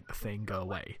to make the thing go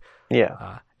away.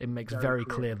 Yeah. It makes very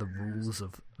clear the rules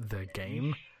of the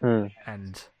game,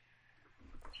 and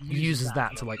uses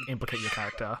that to implicate your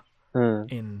character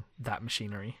in that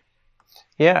machinery.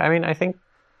 Yeah, I mean, I think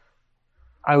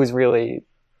I was really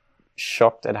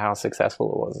shocked at how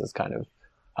successful it was as kind of,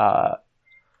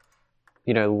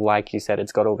 like you said,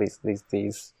 it's got all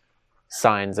these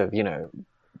signs of,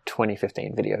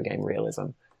 2015 video game realism.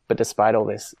 But despite all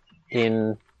this,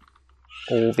 in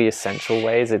all the essential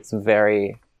ways, it's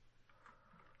very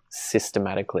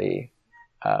systematically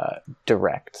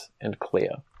direct and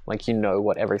clear. You know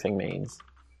what everything means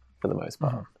for the most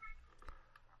part.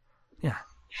 Yeah.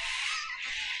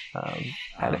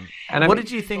 What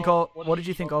did you think of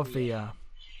the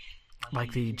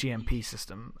the GMP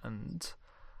system and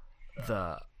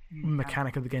the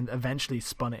mechanic of the game that eventually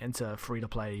spun it into free to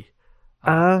play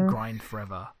grind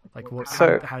forever?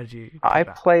 How did you? I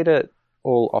played it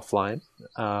all offline,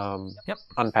 yep,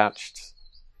 unpatched,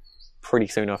 pretty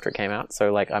soon after it came out.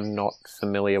 So I'm not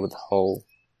familiar with the whole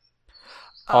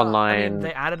online.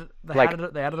 They added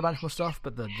a bunch more stuff,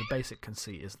 but the basic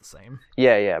conceit is the same.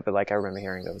 Yeah, but I remember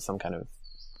hearing there was some kind of,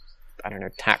 I don't know,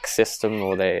 tax system,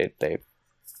 or they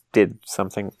did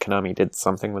something. Konami did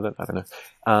something with it. I don't know.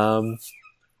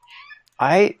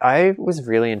 I was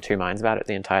really in two minds about it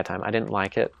the entire time. I didn't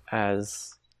like it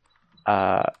as,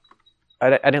 I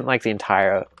didn't like the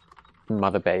entire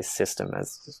mother-based system,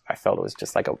 as I felt it was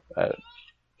just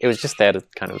it was just there to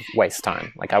kind of waste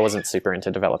time. I wasn't super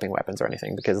into developing weapons or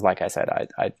anything because, like I said,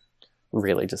 I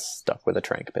really just stuck with a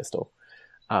tranq pistol.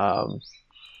 I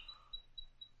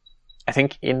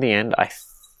think in the end,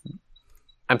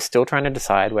 I'm still trying to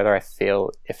decide whether I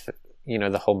feel if,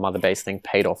 the whole mother base thing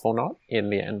paid off or not in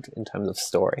the end in terms of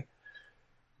story.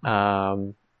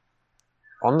 On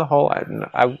the whole,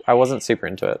 I wasn't super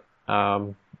into it.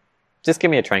 Just give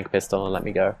me a tranq pistol and let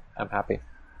me go. I'm happy.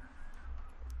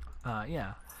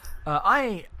 Yeah.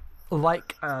 I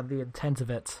like the intent of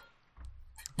it,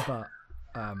 but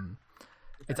I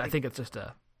think it's just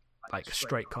a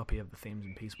straight copy of the themes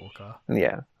in Peace Walker.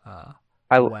 Yeah.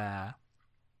 Where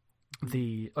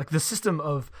the system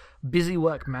of busy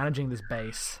work managing this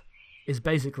base is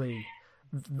basically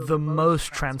the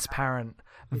most transparent.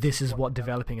 This is what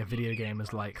developing a video game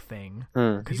is like thing.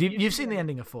 Because you've seen the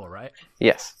ending of 4, right?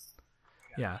 Yes.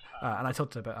 Yeah, and I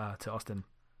talked to Austin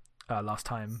last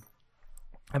time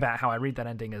about how I read that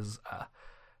ending as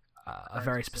a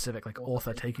very specific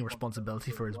author taking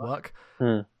responsibility for his work.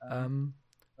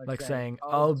 like saying,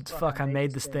 "Oh fuck, I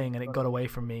made this thing and it got away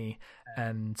from me,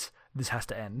 and this has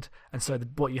to end." And so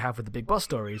what you have with the Big Boss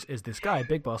stories is this guy,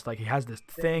 Big Boss, like he has this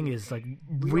thing, is like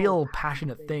real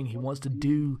passionate thing he wants to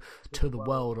do to the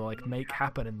world or like make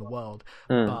happen in the world,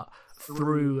 but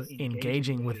through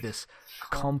engaging with this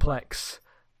complex,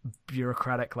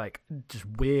 bureaucratic, like just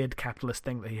weird capitalist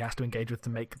thing that he has to engage with to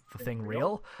make the thing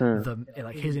real,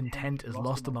 like his intent is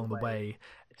lost along the way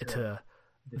to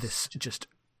this just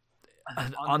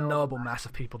an unknowable mass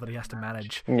of people that he has to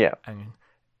manage. Yeah. And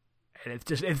it's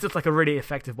just like a really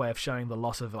effective way of showing the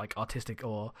loss of like artistic,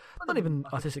 or not even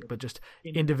artistic, but just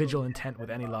individual intent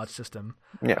with any large system.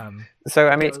 Yeah. So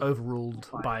I mean, it's overruled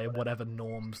by whatever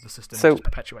norms the system just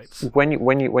perpetuates. When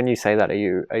you say that,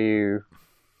 are you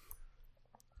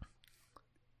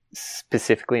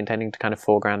specifically intending to kind of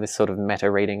foreground this sort of meta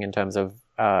reading in terms of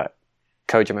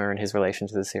Kojima and his relation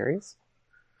to the series?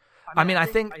 I mean, I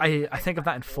think of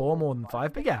that in 4 more than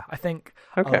 5, but yeah, I think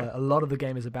a lot of the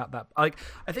game is about that. Like,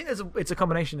 I think it's a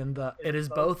combination in that it is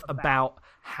both about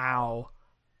how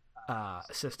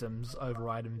systems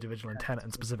override individual intent,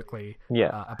 and specifically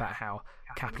about how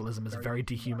capitalism is a very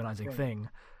dehumanizing thing,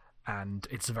 and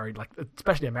it's a very, like,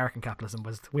 especially American capitalism,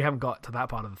 we haven't got to that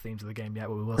part of the themes of the game yet,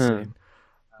 but we will soon.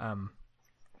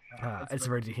 It's a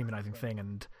very dehumanizing thing,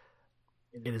 and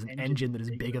it is an engine that is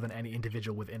bigger than any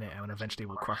individual within it, and eventually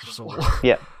will crush us all.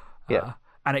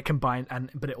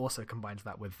 And but it also combines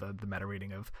that with the meta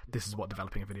reading of this is what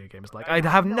developing a video game is like. I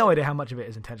have no idea how much of it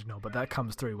is intentional, but that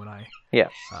comes through when I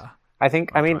I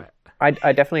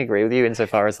definitely agree with you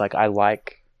insofar as like I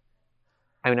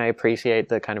appreciate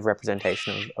the kind of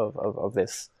representation of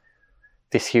this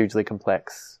hugely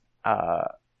complex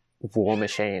war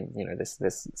machine, you know,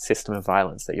 this system of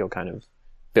violence that you're kind of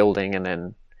building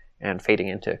and feeding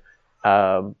into.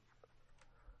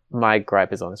 My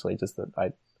gripe is honestly just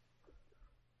that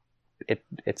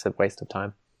it's a waste of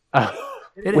time,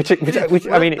 which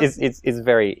I mean is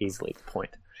very easily the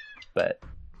point. But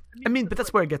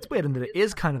that's where it gets weird, in that it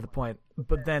is kind of the point,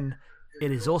 but then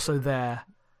it is also there,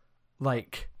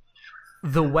 like,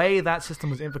 the way that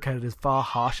system was implicated is far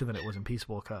harsher than it was in Peace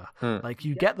Walker. Like,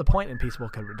 you get the point in Peace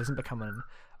Walker, but it doesn't become an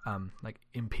like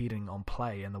impeding on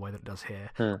play in the way that it does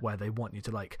here, where they want you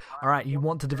to, like, all right, you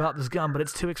want to develop this gun, but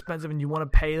it's too expensive, and you want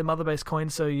to pay the mother base coin,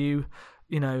 so you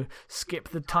skip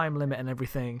the time limit and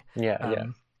everything.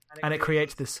 And it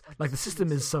creates this, like, the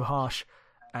system is so harsh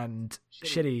and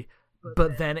shitty,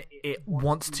 but then it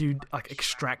wants to, like,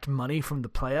 extract money from the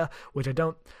player, which I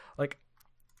don't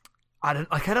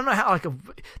know how. Like,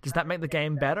 does that make the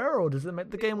game better, or does it make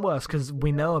the game worse? Because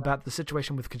we know about the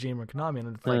situation with Kojima and Konami,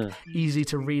 and it's like easy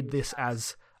to read this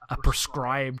as a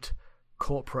prescribed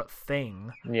corporate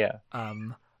thing.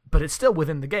 But it's still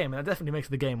within the game, and that definitely makes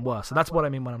the game worse. So that's what I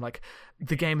mean when I'm like,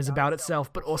 the game is about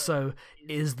itself, but also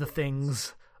is the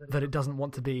things that it doesn't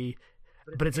want to be.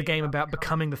 But it's a game about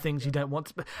becoming the things you don't want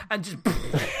to be, and just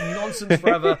nonsense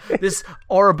forever. This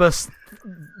Oribus,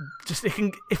 just, it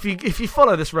can, if you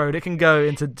follow this road, it can go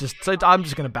into just. So I'm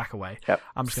just going to back away.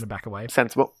 I'm just going to back away.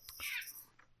 Sensible.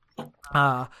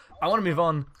 I want to move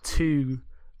on to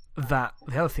the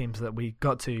other themes that we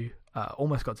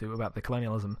almost got to about the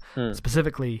colonialism,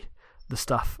 specifically the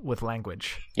stuff with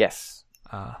language. Yes.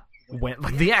 When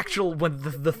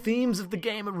the themes of the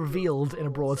game are revealed in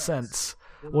a broad sense.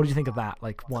 What did you think of that?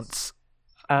 Like, once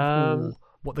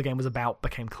what the game was about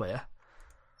became clear.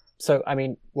 So, I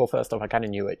mean, well, first off, I kind of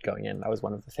knew it going in. That was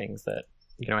one of the things that,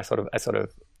 you know, I sort of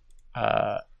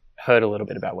heard a little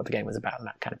bit about what the game was about, and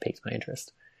that kind of piqued my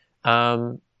interest.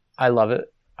 I love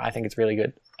it. I think it's really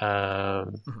good.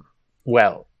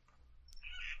 Well,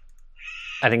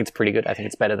 I think it's pretty good. I think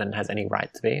it's better than it has any right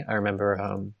to be. I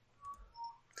remember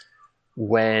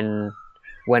when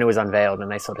it was unveiled,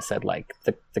 and they sort of said, like,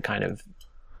 the kind of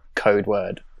code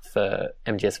word for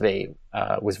MGSV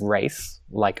was race,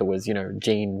 like it was, you know,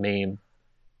 gene, meme,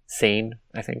 scene,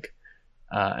 I think.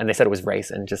 And they said it was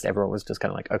race, and just everyone was just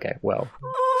kind of like, okay, well.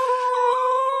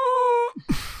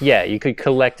 Yeah, you could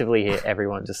collectively hear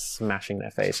everyone just smashing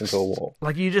their face into a wall.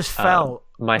 Like, you just felt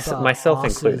myself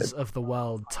included of the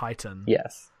world tighten.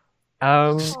 Yes.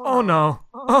 Oh no.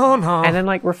 And then,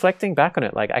 like, reflecting back on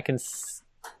it, like, I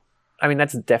mean,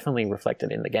 that's definitely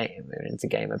reflected in the game. I mean, it's a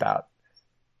game about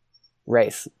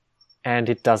race, and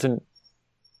it doesn't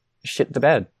shit the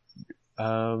bed.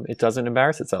 It doesn't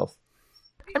embarrass itself.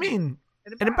 I mean,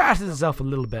 it embarrasses itself a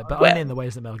little bit, but only in the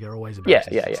ways that Metal Gear always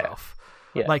embarrasses itself.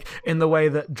 Yeah. Like, in the way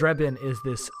that Drebin is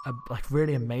this like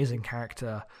really amazing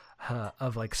character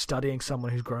of, like, studying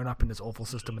someone who's grown up in this awful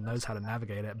system and knows how to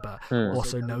navigate it, but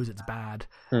also knows it's bad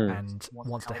and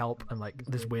wants to help, and, like,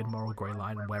 this weird moral grey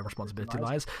line and where responsibility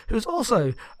lies. Who's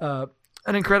also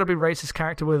an incredibly racist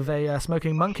character with a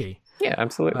smoking monkey. Yeah,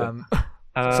 absolutely.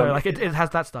 So like it has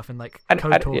that stuff, and like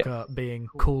Code Talker being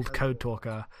called Code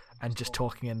Talker and just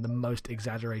talking in the most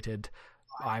exaggerated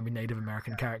I'm a Native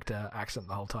American character accent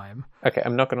the whole time. Okay,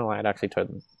 I'm not going to lie, I'd actually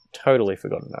totally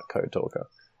forgotten about Code Talker.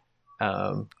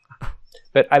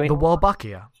 But I mean, the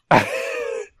Warbuckia.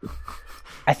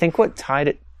 I think what tied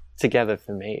it together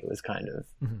for me was kind of,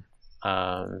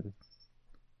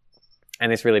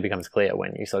 and this really becomes clear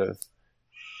when you sort of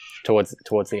towards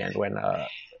the end when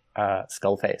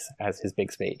Skullface has his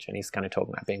big speech and he's kind of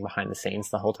talking about being behind the scenes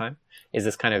the whole time, is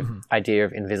this kind of idea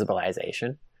of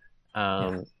invisibilization,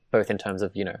 both in terms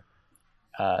of, you know,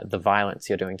 the violence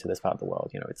you're doing to this part of the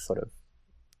world. You know, it's sort of,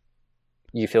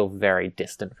 you feel very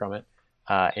distant from it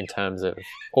in terms of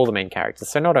all the main characters.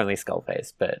 So not only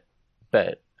Skullface, but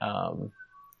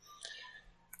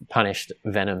punished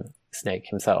Venom Snake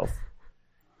himself.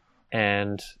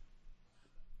 And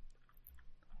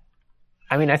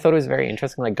I mean, I thought it was very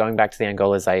interesting, like going back to the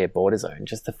Angola-Zaire border zone,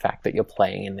 just the fact that you're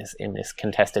playing in this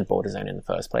contested border zone in the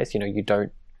first place. You know, you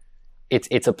don't,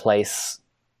 it's a place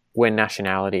where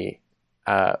nationality,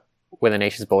 where the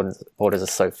nation's borders are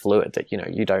so fluid that, you know,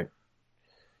 you don't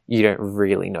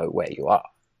really know where you are.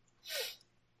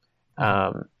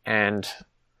 And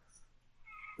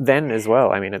then as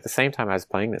well, I mean, at the same time I was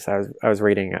playing this, I was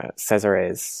reading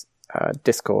Cesare's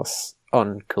discourse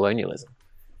on colonialism.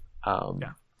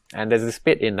 And there's this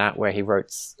bit in that where he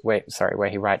writes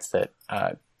that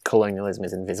colonialism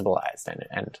is invisibilized,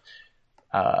 and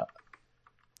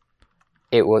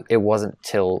it wasn't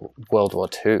till World War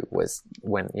II was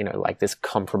when, you know, like this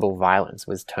comparable violence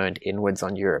was turned inwards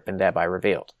on Europe and thereby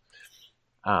revealed.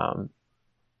 And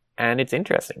it's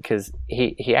interesting because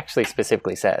he actually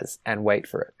specifically says, and wait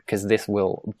for it, because this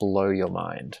will blow your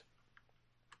mind,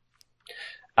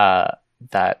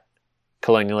 that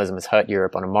colonialism has hurt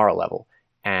Europe on a moral level.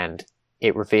 And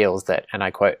it reveals that, and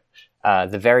I quote,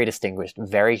 the very distinguished,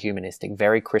 very humanistic,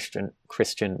 very Christian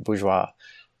bourgeois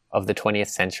of the 20th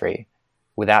century,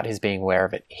 without his being aware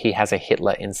of it, he has a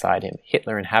Hitler inside him.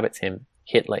 Hitler inhabits him.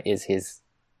 Hitler is his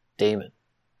demon.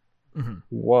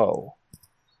 Whoa.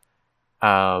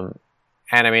 And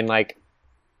I mean, like,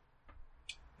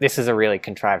 this is a really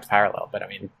contrived parallel, but I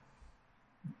mean,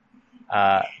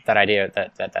 that idea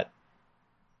that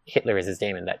Hitler is his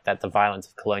demon, that the violence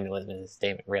of colonialism is his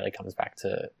demon, really comes back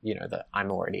to, you know, the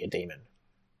I'm already a demon.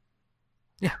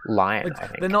 Yeah, lion. Like, I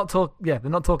think they're not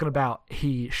talking about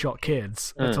he shot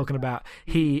kids. They're talking about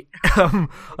he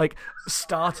like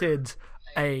started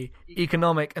a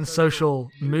economic and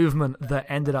social movement that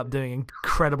ended up doing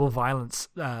incredible violence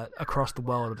across the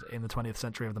world in the 20th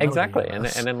century of the exactly. And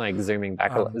then like zooming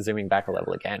back a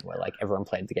level again, where like everyone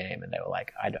played the game and they were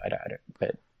like, I don't,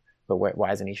 but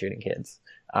why isn't he shooting kids?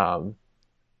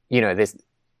 You know,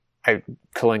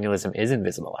 colonialism is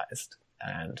invisibilized,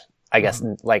 and I guess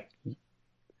like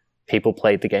people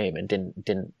played the game and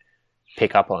didn't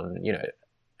pick up on, you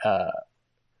know,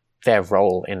 their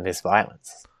role in this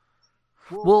violence.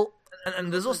 Well,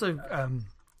 and there's also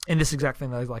in this exact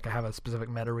thing, like I have a specific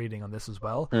meta reading on this as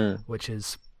well, which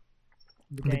is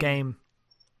the game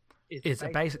is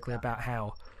basically about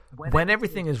how when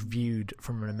everything is viewed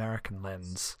from an American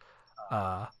lens,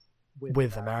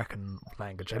 with American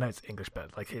language, I know it's English,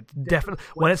 but like it definitely,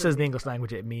 when it says the English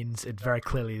language, it very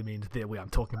clearly means that I'm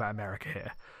talking about America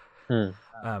here.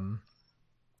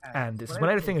 And it's when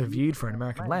everything is viewed from an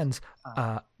American lens,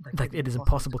 like it is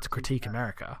impossible to critique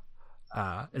America.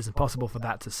 It's impossible for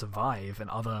that to survive and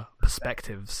other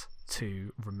perspectives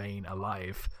to remain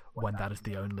alive when that is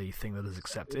the only thing that is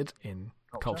accepted in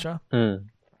culture.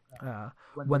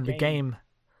 When the game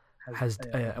has,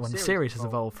 when the series has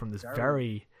evolved from this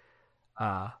very,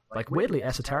 like weirdly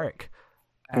esoteric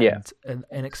and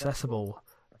inaccessible,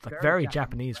 like very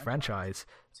Japanese franchise,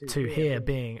 to here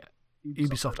being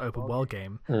Ubisoft open world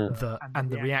game, and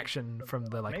the reaction from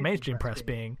the like mainstream press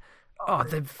being, oh,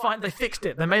 they fixed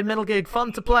it. They made Metal Gear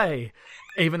fun to play,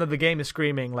 even though the game is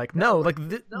screaming like, no, like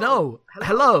no,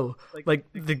 hello, like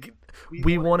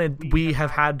we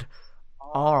have had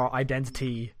our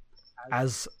identity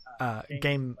as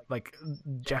game, like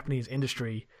Japanese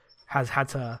industry has had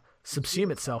to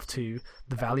subsume itself to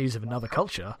the values of another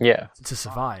culture to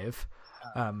survive.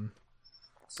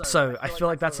 So I feel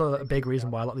like that's a big reason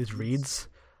why a lot of these reads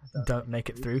don't make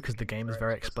it through, because the game is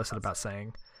very explicit about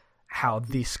saying how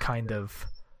these kinds of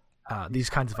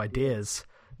ideas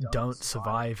don't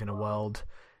survive in a world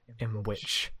in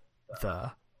which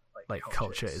the like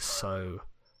culture is so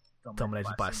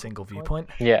dominated by a single viewpoint.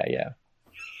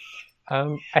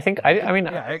 I think I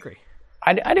agree.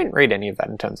 I didn't read any of that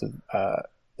in terms of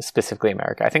specifically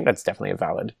America. I think that's definitely a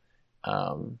valid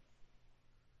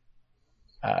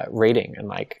reading. And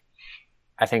like,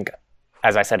 I think,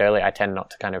 as I said earlier, I tend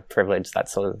not to kind of privilege that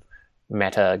sort of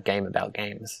meta game about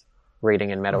games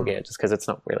reading in Metal Gear, just because it's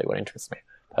not really what interests me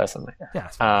personally.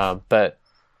 Yeah. But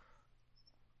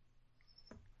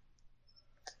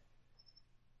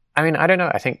I mean, I don't know.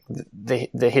 I think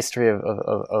the history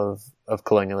of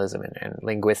colonialism and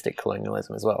linguistic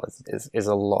colonialism as well is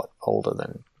a lot older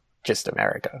than just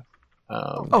America.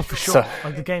 For sure.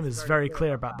 Like the game is very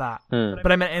clear about that.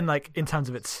 But I meant in terms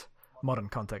of its modern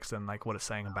context and like what it's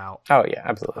saying about. Oh yeah,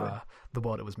 absolutely. The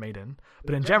world it was made in.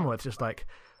 But in general, it's just like,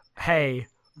 hey,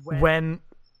 when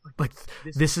like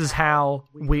this is how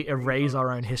we erase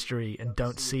our own history and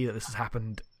don't see that this has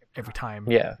happened every time.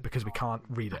 Yeah. Because we can't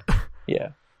read it. Yeah.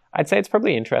 I'd say it's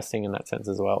probably interesting in that sense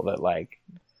as well, that like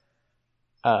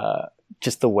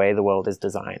just the way the world is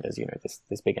designed as, you know,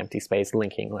 this big empty space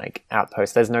linking like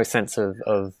outposts. There's no sense of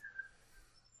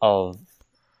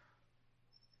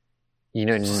you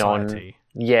know, Society.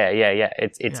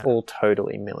 It's all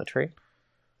totally military.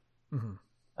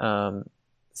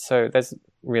 So there's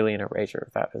really an erasure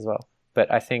of that as well. But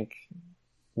I think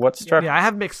what struck I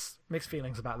have mixed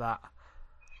feelings about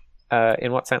that.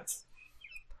 In what sense?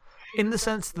 In the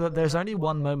sense that there's only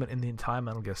one moment in the entire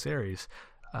Metal Gear series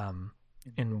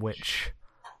in which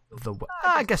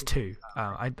I guess two.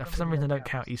 For some reason I don't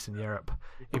count Eastern Europe,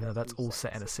 even though that's all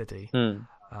set in a city.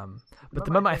 But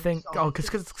the moment I think,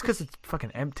 because it's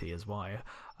fucking empty is why.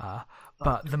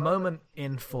 But the moment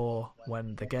in 4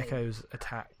 when the geckos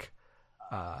attack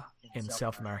in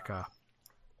South America,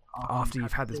 after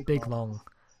you've had this big long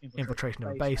infiltration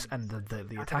of a base, and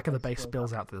the attack of the base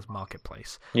spills out to this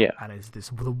marketplace. Yeah. And it's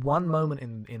the one moment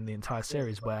in the entire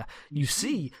series where you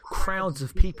see crowds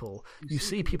of people, you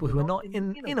see people who are not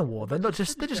in a war, they're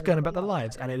just going about their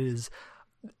lives, and it is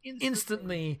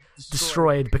instantly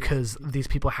destroyed because these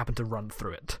people happen to run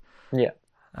through it. Yeah.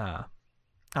 And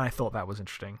I thought that was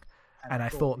interesting. And I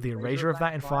thought the erasure of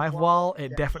that in 5, while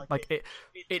it definitely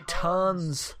it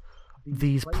turns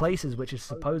these places which is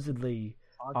supposedly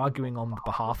arguing on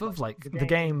behalf of, like, the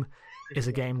game is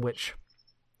a game which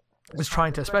was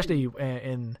trying to, especially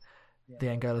in the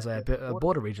Angola Zaire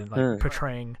border region, like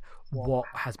portraying what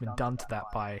has been done to that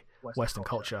by Western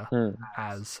culture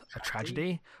as a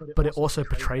tragedy, but it also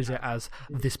portrays it as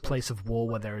this place of war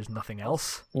where there is nothing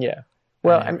else. Yeah.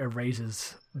 Well, and it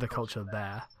erases the culture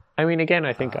there. I mean, again,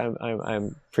 I think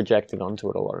I'm projecting onto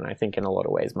it a lot, and I think in a lot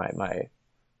of ways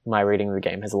my reading of the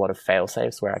game has a lot of fail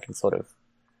safes where I can sort of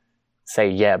say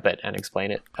and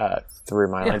explain it through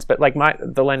my lens. But like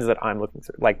the lens that I'm looking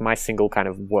through, like my single kind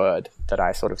of word that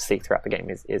I sort of see throughout the game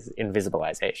is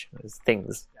invisibilization. As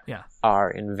things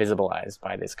are invisibilized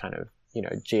by this kind of, you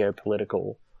know,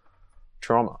 geopolitical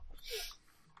trauma.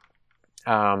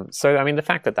 So I mean, the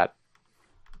fact that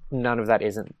none of that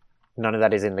is in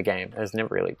the game has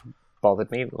never really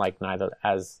bothered me. Like neither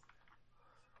as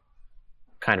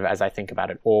I think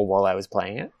about it or while I was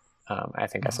playing it. I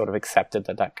think I sort of accepted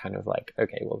that kind of like,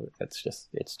 okay, well, it's just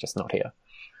not here.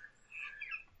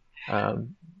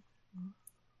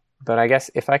 But I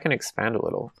guess if I can expand a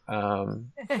little,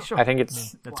 sure. I think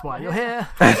that's why you're here.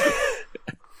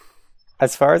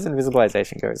 As far as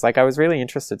invisibilization goes, like I was really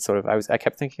interested. I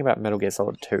kept thinking about Metal Gear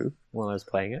Solid 2 while I was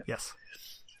playing it. Yes.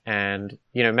 And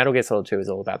you know, Metal Gear Solid 2 is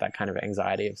all about that kind of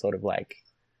anxiety of sort of like,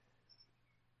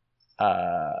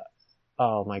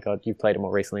 oh my god, you played it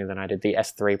more recently than I did. The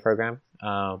S3 program.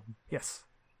 Yes.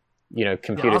 You know,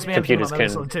 computers can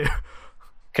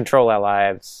control our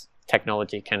lives.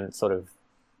 Technology can sort of,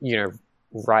 you know,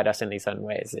 write us in these certain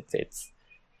ways.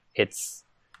 It's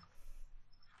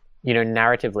you know,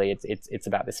 narratively, it's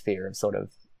about this fear of sort of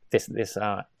this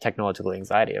technological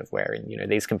anxiety of wherein, you know,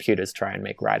 these computers try and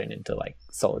make Raiden into like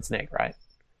Solid Snake, right?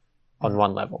 On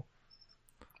one level.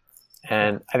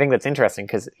 And I think that's interesting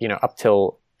because, you know, up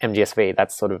till MGSV,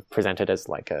 that's sort of presented as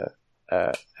like a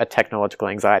technological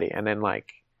anxiety, and then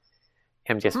like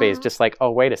MGSV is just like,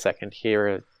 oh wait a second,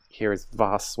 here is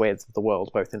vast swathes of the world,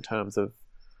 both in terms of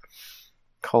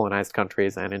colonized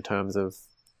countries and in terms of,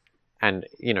 and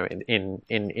you know,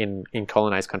 in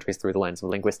colonized countries through the lens of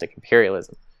linguistic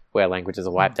imperialism, where languages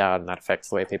are wiped out and that affects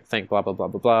the way people think, blah blah blah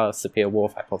blah blah,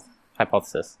 Sapir-Whorf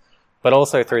hypothesis, but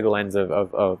also through the lens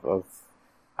of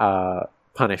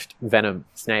punished Venom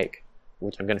Snake,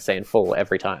 which I'm going to say in full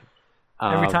every time.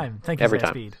 Every time. Thank you for that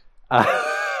speed.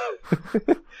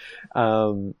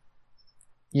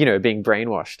 You know, being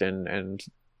brainwashed and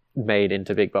made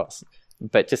into Big Boss.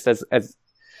 But just as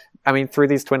I mean, through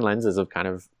these twin lenses of kind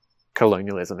of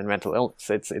colonialism and mental illness,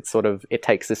 it's sort of, it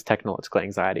takes this technological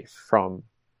anxiety from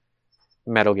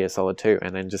Metal Gear Solid 2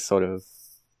 and then just sort of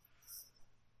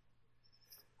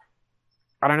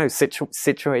I don't know,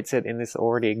 situates it in this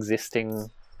already existing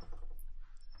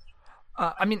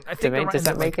I mean, I think domain. right Does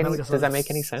that make any? Metal Gear Does Solid that make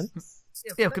any sense?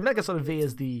 Yeah, because Metal Gear Solid V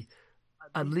is the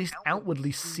at least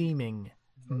outwardly seeming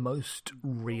most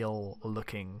real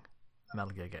looking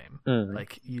Metal Gear game.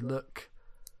 Like you look,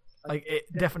 like it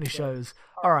definitely shows.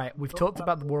 All right, we've talked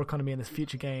about the war economy in this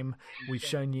future game. We've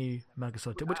shown you Metal Gear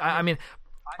Solid 2, which I mean,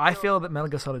 I feel that Metal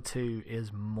Gear Solid 2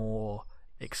 is more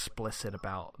explicit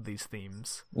about these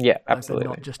themes. Yeah, Like, absolutely.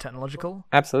 they're not just technological.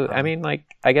 Absolutely. I mean, like,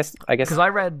 I guess Because I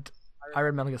read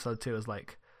Metal Gear Solid 2 as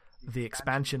like the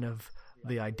expansion of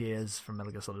the ideas from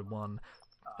Metal Gear Solid 1,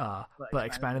 but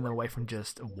expanding them away from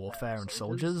just warfare and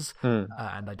soldiers and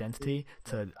identity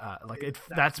to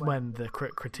that's when the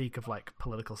critique of like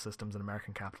political systems and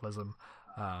American capitalism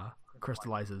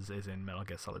crystallizes is in Metal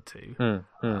Gear Solid 2.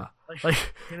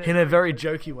 Like in a very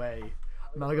jokey way,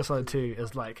 Metal Gear Solid 2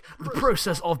 is like the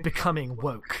process of becoming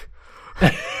woke.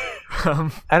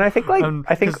 and I think like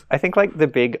I think like the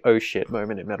big oh shit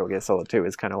moment in Metal Gear Solid 2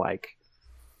 is kind of like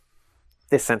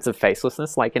this sense of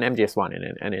facelessness, like in MGS1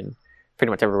 and in pretty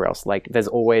much everywhere else. Like there's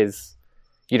always,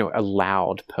 you know, a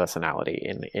loud personality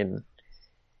in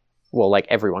well, like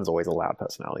everyone's always a loud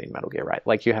personality in Metal Gear, right?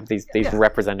 Like you have these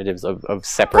representatives of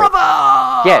separate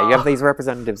yeah, you have these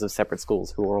representatives of separate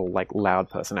schools who are all like loud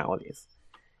personalities.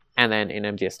 And then in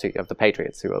MGS2 you have the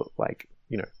Patriots who are like,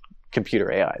 you know,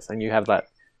 computer AIs, and you have that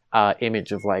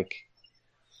image of like,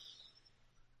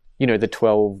 you know, the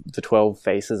 12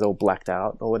 faces all blacked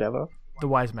out or whatever. The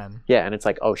wise men. Yeah, and it's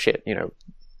like, oh shit, you know,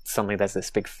 suddenly there's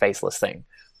this big faceless thing.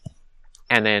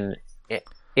 And then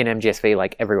in MGSV,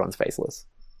 like everyone's faceless.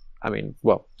 I mean,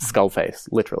 well, skull face,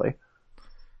 literally.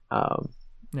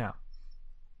 Yeah.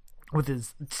 With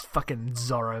his fucking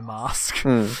Zorro mask.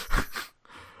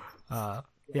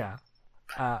 Yeah.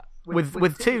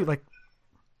 With 2, like,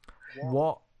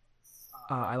 what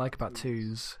I like about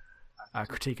 2's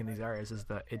critique in these areas is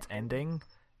that its ending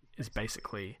is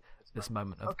basically this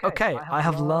moment of, okay, I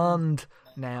have learned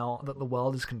now that the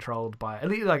world is controlled by, at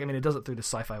least, like, I mean, it does it through the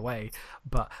sci-fi way,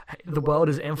 but the world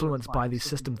is influenced by these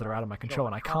systems that are out of my control,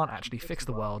 and I can't actually fix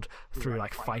the world through,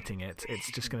 like, fighting it.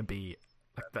 It's just going to be,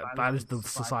 like, that is the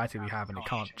society we have, and it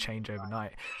can't change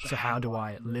overnight. So how do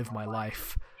I live my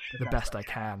life the best I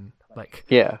can? Like,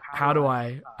 how do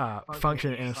I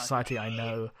function in a society I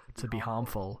know to be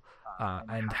harmful,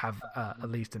 and have at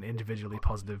least an individually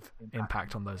positive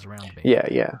impact on those around me?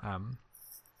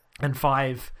 And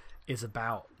 5 is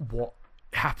about what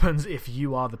happens if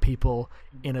you are the people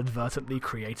inadvertently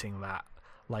creating that.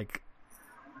 Like,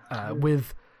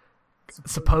 with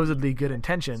supposedly good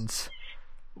intentions,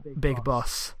 Big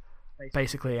Boss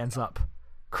basically ends up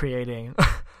creating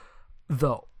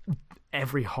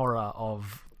every horror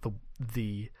of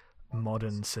the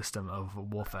modern system of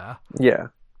warfare. Yeah.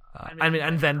 I mean,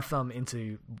 and then thumb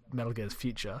into Metal Gear's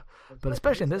future. But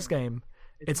especially in this game,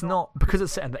 it's not, because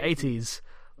it's set in the 80s,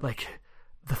 like,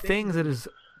 the things it is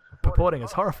purporting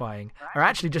as horrifying are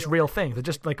actually just real things. They're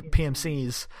just, like,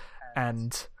 PMCs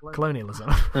and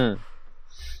colonialism. And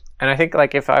I think,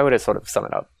 like, if I were to sort of sum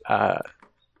it up,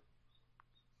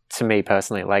 to me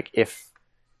personally, like, if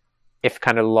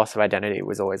kind of loss of identity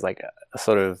was always, like, a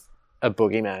sort of a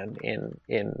boogeyman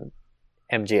in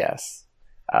MGS,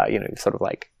 you know, sort of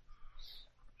like,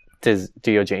 do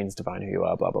your genes define who you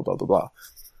are, blah, blah, blah, blah,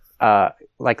 blah.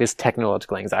 Like this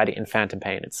technological anxiety in Phantom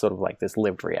Pain, it's sort of like this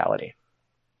lived reality.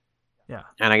 Yeah.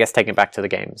 And I guess taking it back to the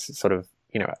game's sort of,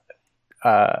 you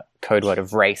know, code word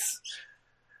of race,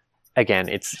 again,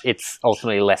 it's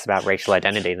ultimately less about racial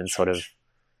identity than sort of,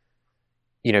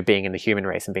 you know, being in the human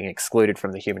race and being excluded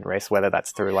from the human race, whether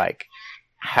that's through like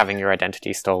having your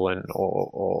identity stolen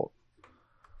or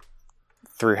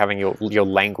through having your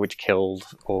language killed,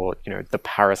 or, you know, the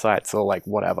parasites, or like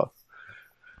whatever.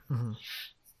 Mm-hmm.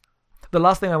 The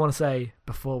last thing I want to say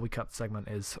before we cut the segment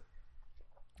is,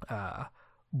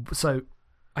 so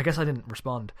I guess I didn't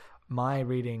respond. My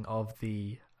reading of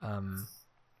the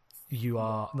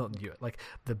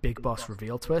the Big Boss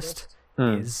reveal twist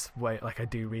is way, like, I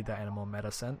do read that in a more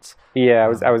meta sense. Yeah, I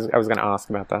was going to ask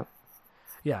about that.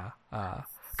 Yeah,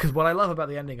 because what I love about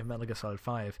the ending of Metal Gear Solid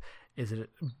 5 is that,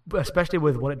 especially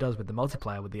with what it does with the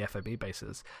multiplayer, with the FOB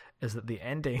bases, is that the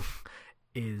ending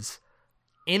is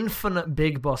infinite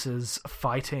big bosses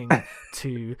fighting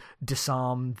to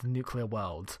disarm the nuclear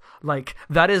world. Like,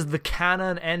 that is the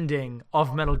canon ending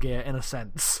of Metal Gear in a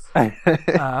sense.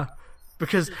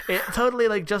 Because it totally,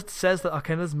 like, just says that,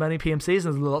 okay, there's many PMCs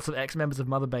and there's lots of ex-members of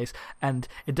Mother Base, and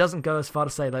it doesn't go as far to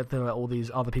say that there are all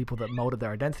these other people that molded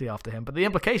their identity after him. But the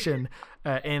implication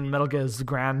in Metal Gear's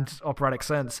grand operatic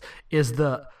sense is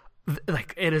that,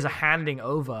 like, it is a handing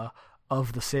over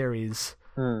of the series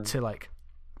to, like,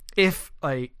 if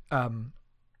Metal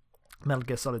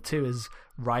Gear Solid 2 is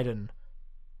Raiden,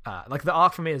 like the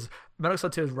arc for me is Metal Gear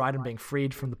Solid 2 is Raiden being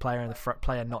freed from the player and the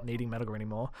player not needing Metal Gear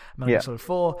anymore. Metal Gear Solid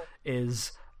 4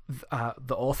 is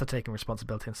the author taking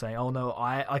responsibility and saying, "Oh no,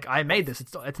 I made this.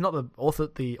 It's not the author,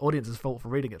 the audience's fault for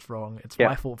reading it wrong. It's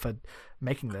my fault for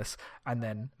making this." And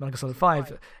then Metal Gear Solid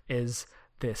 5 is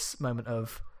this moment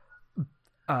of,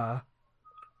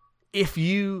 if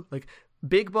you like.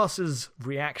 Big Boss's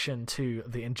reaction to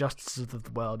the injustices of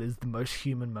the world is the most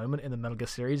human moment in the Metal Gear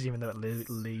series, even though it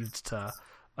leads to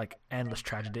like endless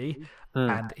tragedy.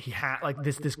 And he had like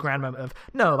this grand moment of,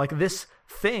 no, like this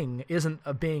thing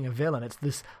isn't being a villain. It's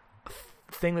this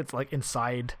thing that's like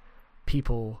inside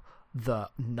people that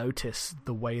notice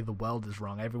the way the world is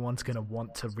wrong. Everyone's gonna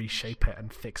want to reshape it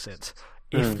and fix it.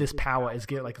 If this power is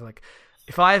given, like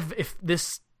if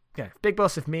this. Yeah, Big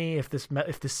Boss, if this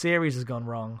series has gone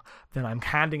wrong, then I'm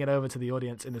handing it over to the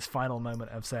audience in this final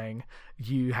moment of saying,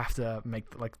 you have to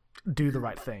do the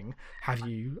right thing. Have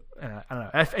you? I don't know.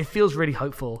 It feels really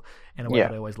hopeful in a way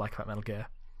that I always like about Metal Gear.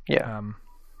 Yeah.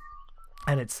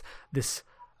 And it's this,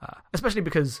 especially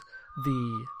because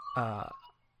the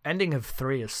ending of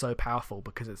 3 is so powerful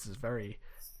because it's this very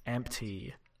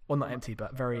empty, well, not empty,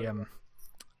 but very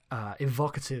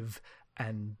evocative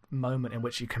and moment in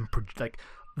which you can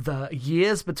the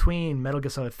years between Metal Gear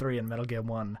Solid 3 and Metal Gear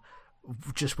 1,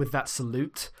 just with that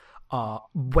salute, are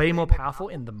way more powerful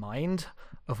in the mind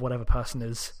of whatever person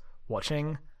is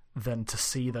watching than to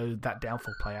see that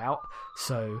downfall play out.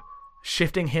 So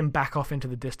shifting him back off into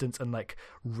the distance and like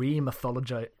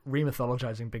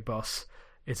re-mythologizing Big Boss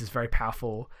is this very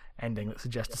powerful ending that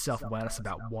suggests a self-awareness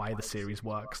about why the series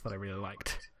works that I really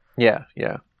liked. Yeah.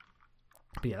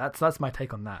 But yeah, that's my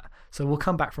take on that. So we'll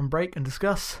come back from break and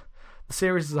discuss the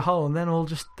series as a whole, and then we'll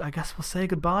say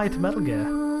goodbye to Metal Gear.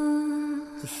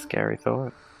 It's a scary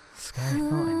thought. Scary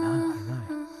thought, I know.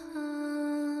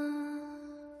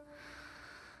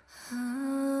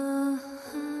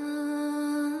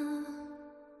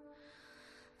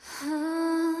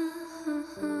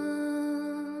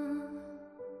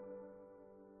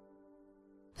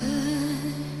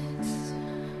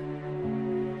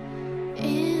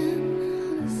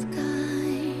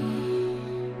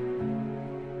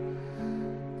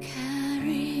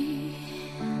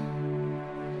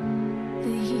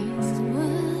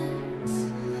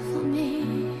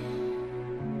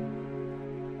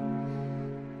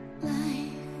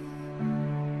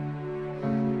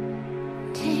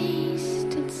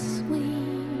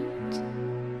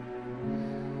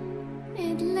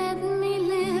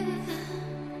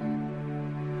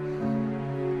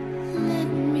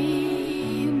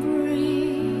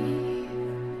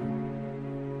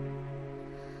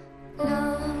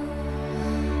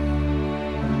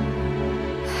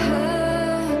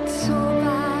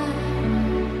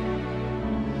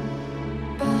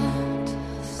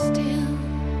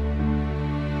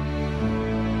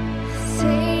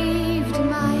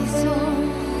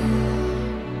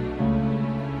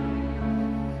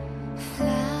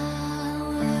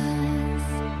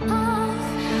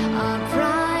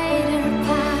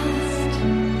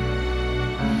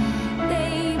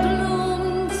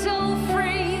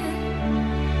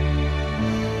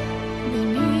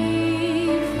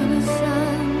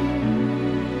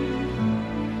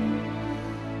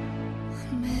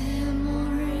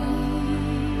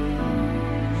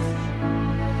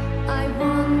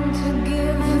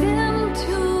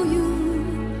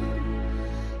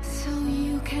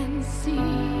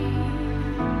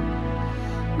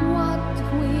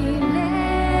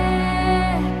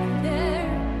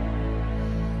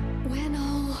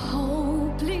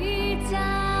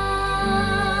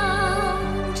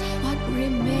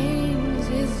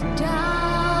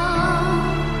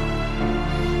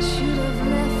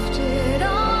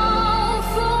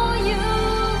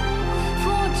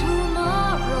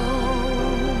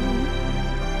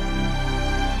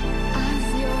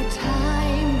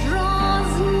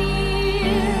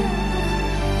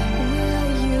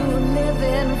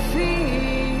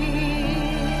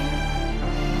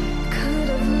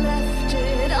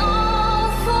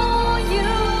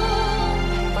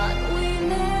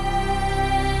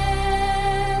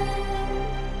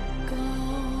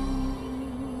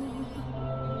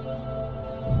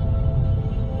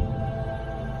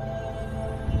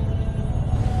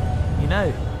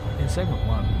 In segment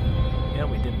 1,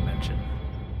 we didn't mention.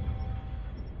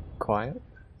 Quiet?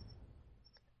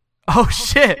 Oh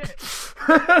shit!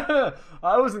 I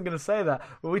wasn't going to say that,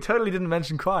 but we totally didn't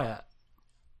mention Quiet.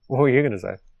 What were you going to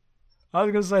say? I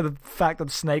was going to say the fact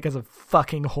that Snake has a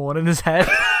fucking horn in his head.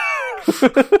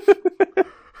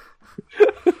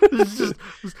 This is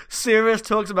just serious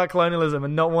talks about colonialism,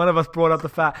 and not one of us brought up the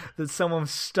fact that someone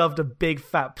stuffed a big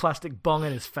fat plastic bong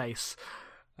in his face.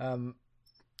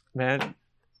 Man,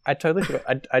 I totally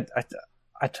forgot.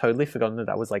 I totally forgotten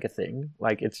that was like a thing.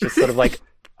 Like, it's just sort of like,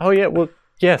 oh yeah, well,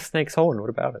 yeah, Snake's horn. What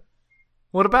about it?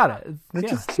 What about it? It's Yeah,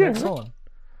 just- Snake's yeah. horn.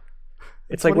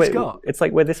 It's what like he's got. it's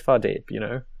like we're this far deep, you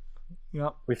know.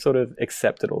 Yep. We've sort of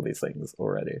accepted all these things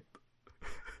already.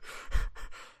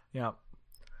 Yep.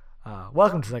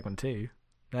 Welcome to segment 2.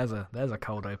 There's a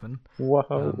cold open.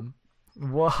 Whoa.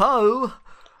 Whoa!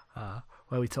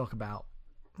 Where we talk about,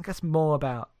 I guess, more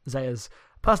about Zaya's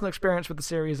personal experience with the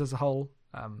series as a whole,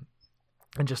 and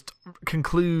just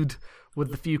conclude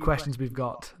with the few questions we've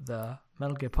got the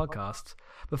Metal Gear podcast.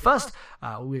 But first,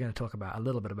 we're going to talk about a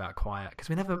little bit about Quiet, because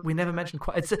we never mentioned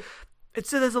Quiet.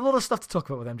 There's a lot of stuff to talk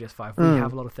about with MGS5. We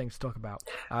have a lot of things to talk about.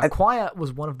 Quiet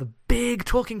was one of the big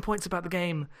talking points about the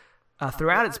game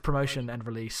throughout its promotion and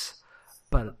release.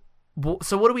 But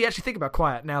so what do we actually think about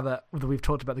Quiet now that we've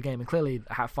talked about the game? And clearly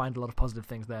find a lot of positive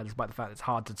things there, despite the fact it's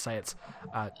hard to say it's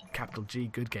a capital G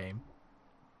good game.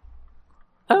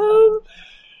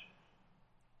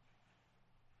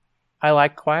 I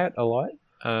like Quiet a lot.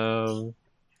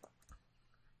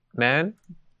 Man,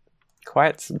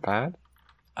 Quiet's bad.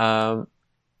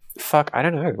 Fuck, I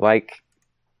don't know. Like,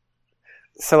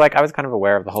 so like I was kind of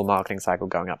aware of the whole marketing cycle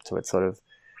going up to it. Sort of,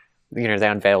 you know, they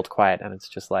unveiled Quiet, and it's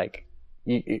just like,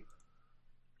 you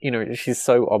know, she's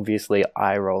so obviously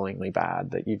eye-rollingly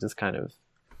bad that you just kind of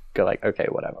go like, okay,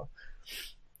 whatever.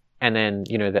 And then,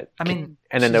 you know, that, I mean,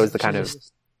 and then there was the kind of,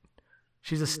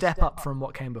 she's a step up from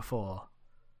what came before,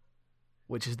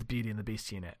 which is the Beauty and the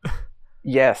Beast unit.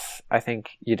 yes, I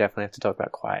think you definitely have to talk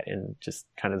about Quiet in just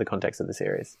kind of the context of the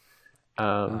series.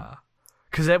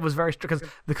 Because it was very because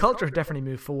the culture has definitely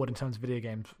moved forward in terms of video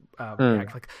games.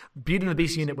 Like Beauty and the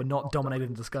Beast unit were not dominated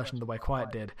in discussion the way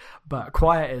Quiet did, but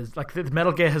Quiet is like the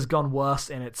Metal Gear has gone worse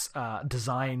in its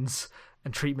designs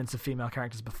and treatments of female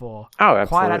characters before. Oh, absolutely.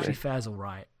 Quiet actually fares all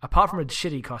right, apart from a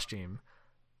shitty costume.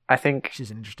 I think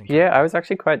She's an interesting yeah, character. I was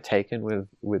actually quite taken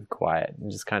with Quiet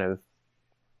and just kind of,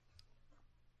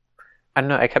 I don't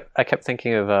know. I kept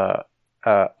thinking of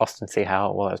Austin C.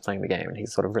 Howell while I was playing the game, and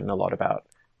he's sort of written a lot about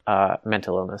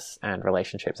mental illness and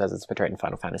relationships as it's portrayed in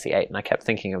Final Fantasy VIII, and I kept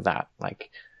thinking of that. Like,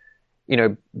 you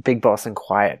know, Big Boss and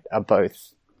Quiet are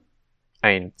both.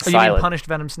 I mean, Oh, you silent. mean Punished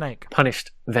Venom Snake? Punished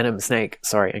Venom Snake,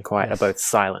 sorry, and Quiet Yes. are both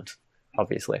silent,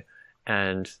 obviously,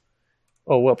 and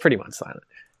well, pretty much silent.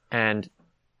 And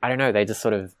I don't know, they just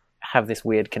sort of have this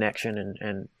weird connection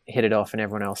and hit it off, and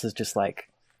everyone else is just like,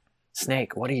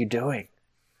 Snake, what are you doing?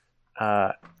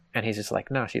 And he's just like,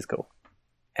 no, she's cool.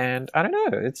 And I don't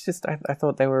know, it's just, I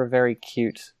thought they were a very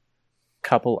cute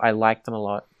couple. I liked them a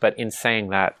lot, but in saying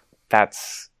that,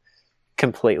 that's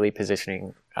completely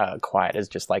positioning Quiet as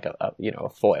just like a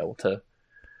foil to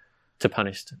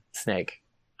Punished Snake.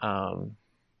 You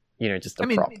know, just a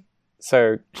prop.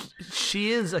 So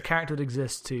She is a character that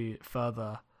exists to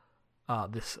further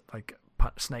this like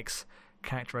Snake's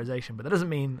characterization, but that doesn't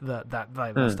mean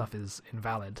that stuff is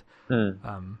invalid.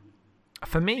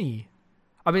 For me,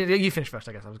 I mean, you finish first.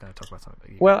 I guess I was going to talk about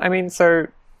something. Well, I mean, so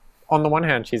on the one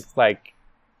hand, she's like,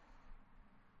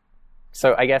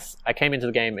 so I guess I came into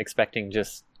the game expecting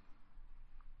just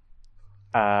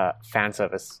fan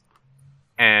service,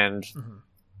 and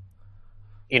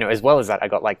you know, as well as that, I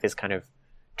got like this kind of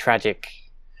tragic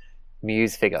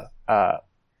muse figure,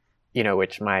 you know,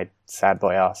 which my sad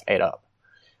boy ass ate up,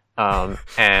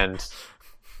 and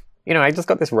you know, I just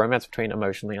got this romance between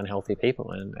emotionally unhealthy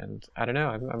people, and I don't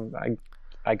know,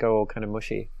 I go all kind of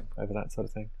mushy over that sort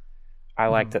of thing. I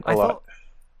liked it a lot.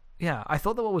 I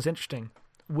thought that what was interesting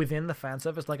within the fan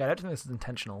service, like I don't think this is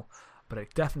intentional, but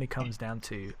it definitely comes down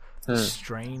to the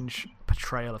strange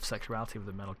portrayal of sexuality with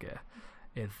the Metal Gear.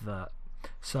 Is that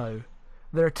so?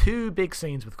 There are two big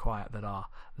scenes with Quiet that are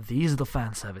these are the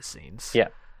fan service scenes. Yeah,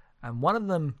 and one of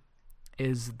them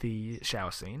is the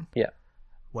shower scene. Yeah.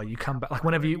 Where you come back, like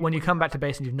when you come back to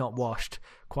base and you've not washed,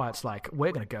 Quiet's like,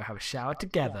 we're gonna go have a shower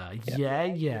together. Yeah,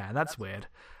 and that's weird.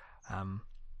 And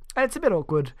it's a bit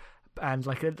awkward, and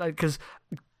like because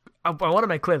I want to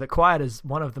make clear that Quiet is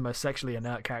one of the most sexually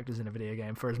inert characters in a video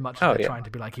game. For as much as they're trying to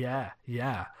be like,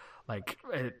 like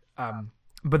it,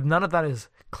 but none of that is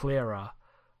clearer.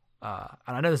 And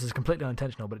I know this is completely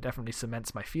unintentional, but it definitely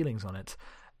cements my feelings on it.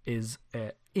 Is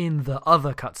in the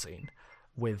other cutscene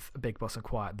with Big Boss and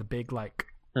Quiet, the big like.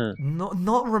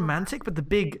 Not romantic, but the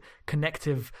big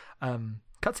connective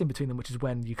cutscene between them, which is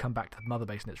when you come back to Mother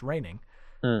Base and it's raining,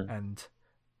 and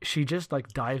she just like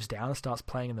dives down and starts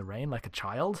playing in the rain like a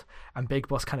child, and Big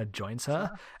Boss kind of joins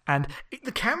her, and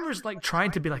the camera's like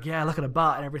trying to be like, yeah, look at her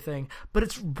butt and everything, but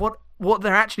it's what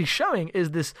they're actually showing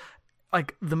is this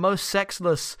like the most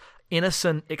sexless,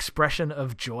 innocent expression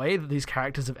of joy that these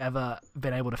characters have ever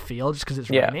been able to feel just because it's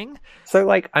raining. So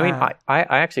like, I mean, I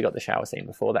actually got the shower scene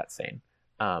before that scene.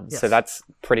 Yes. So that's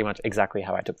pretty much exactly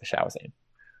how I took the shower scene.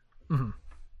 Mm-hmm.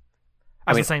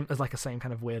 The same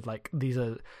kind of weird, like, these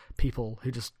are people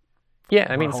who just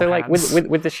so like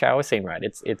with the shower scene, right,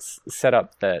 it's set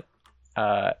up that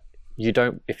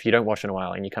if you don't wash in a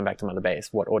while and you come back to Mother Base,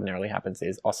 what ordinarily happens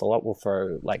is Ocelot will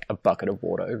throw like a bucket of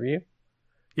water over you.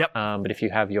 Yep. But if you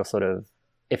have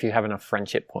enough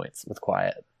friendship points with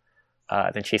Quiet,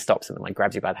 then she stops and like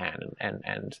grabs you by the hand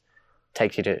and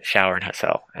takes you to shower in her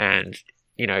cell, and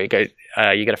you get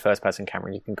a first person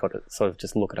camera and you can sort of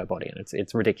just look at her body, and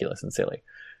it's ridiculous and silly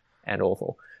and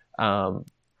awful.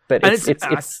 But it's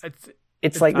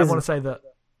like I want to say that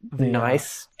the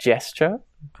nice gesture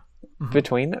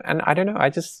between them, and I don't know,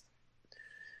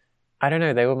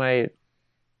 they were my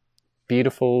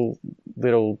beautiful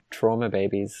little trauma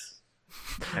babies,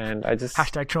 and I just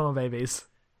hashtag trauma babies.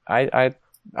 I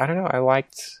don't know, I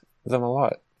liked them a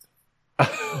lot.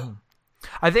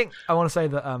 I think I want to say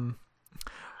that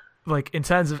like in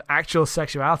terms of actual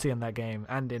sexuality in that game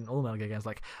and in all Metal Gear games,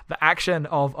 like the action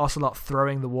of Ocelot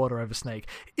throwing the water over Snake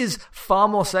is far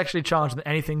more sexually charged than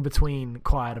anything between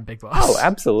Quiet and Big Boss. Oh,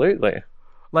 absolutely.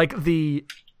 Like the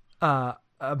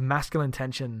masculine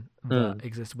tension that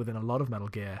exists within a lot of Metal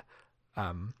Gear,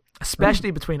 especially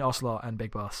between Ocelot and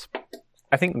Big Boss.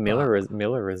 I think Miller as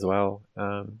well.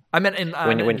 I meant in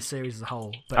the series as a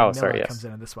whole. But Miller yes. comes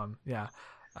in this one. Yeah.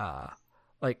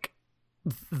 Like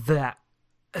that.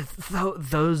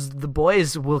 The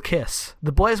boys will kiss.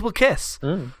 The boys will kiss.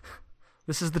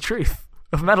 This is the truth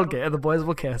of Metal Gear. The boys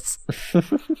will kiss.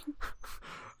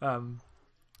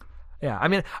 Yeah, I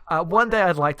mean, one day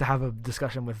I'd like to have a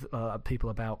discussion with people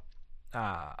about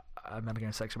Metal Gear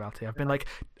and sexuality. I've been like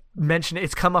mentioning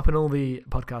it's come up in all the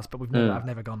podcasts, but I've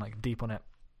never gone like deep on it,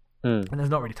 and there's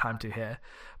not really time to here.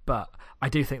 But I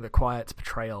do think that Quiet's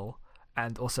portrayal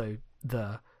and also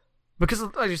because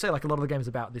as you say, like a lot of the game is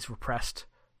about this repressed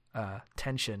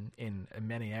tension in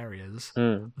many areas.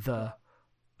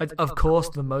 Of course,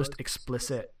 the most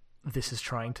explicit this is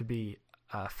trying to be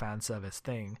a fan service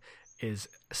thing is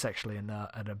sexually and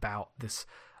about this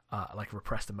like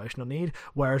repressed emotional need,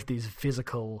 whereas these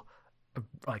physical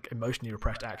like emotionally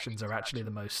repressed actions are actually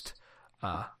the most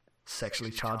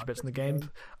sexually charged bits in the game.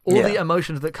 All the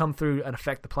emotions that come through and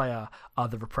affect the player are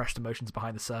the repressed emotions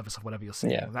behind the surface of whatever you're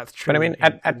seeing. And that's true. But I mean,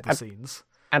 at the scenes.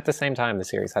 At the same time, the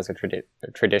series has a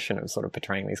tradition of sort of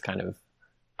portraying these kind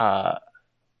of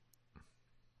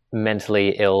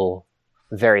mentally ill,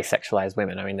 very sexualized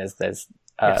women. I mean, there's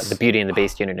the Beauty and the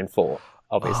Beast unit in 4,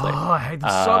 obviously. Oh, I hate them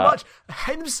so much. I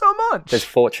hate them so much. There's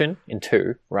Fortune in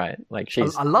 2, right? Like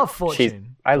I love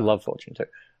Fortune. I love Fortune too.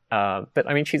 But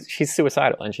I mean, she's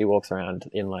suicidal and she walks around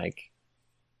in like,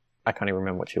 I can't even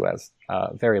remember what she wears.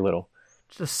 Very little.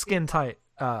 Just a skin tight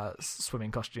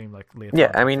swimming costume, like leotard.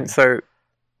 Yeah, I mean, so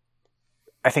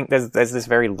I think there's this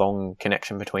very long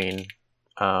connection between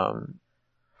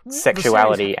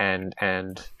sexuality and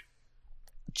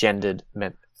gendered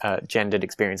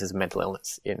experiences of mental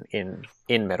illness in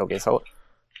Metal Gear Solid.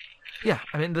 Yeah,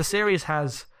 I mean, the series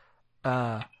has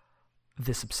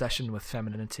this obsession with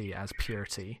femininity as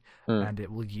purity, and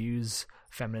it will use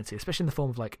femininity, especially in the form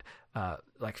of like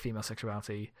female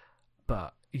sexuality,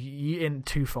 but in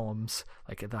two forms.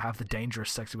 Like they'll have the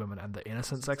dangerous sexy woman and the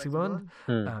innocent sexy woman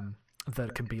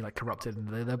that can be like corrupted, and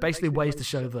they're basically ways to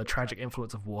show the tragic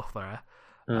influence of warfare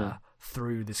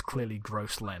through this clearly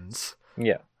gross lens.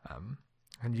 Yeah.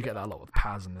 And you get that a lot with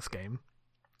Paz in this game.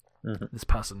 This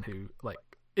person who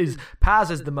Paz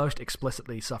is the most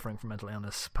explicitly suffering from mental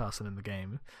illness person in the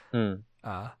game. In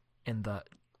that,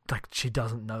 like, she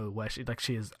doesn't know where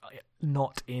she is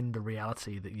not in the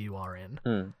reality that you are in.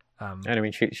 And I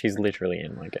mean, she's literally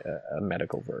in like a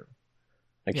medical room.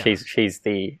 Like she's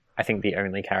I think the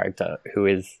only character who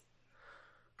is,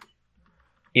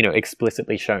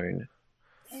 explicitly shown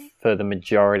for the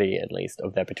majority, at least,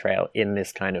 of their portrayal in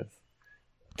this kind of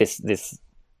this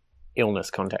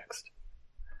illness context.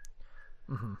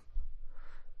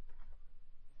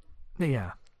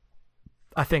 Yeah,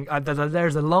 I think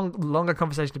there's a longer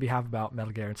conversation to be had about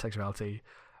Metal Gear and sexuality,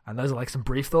 and those are like some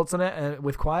brief thoughts on it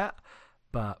with Quiet,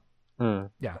 but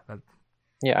yeah,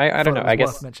 I don't know. I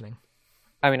guess worth mentioning.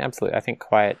 I mean, absolutely. I think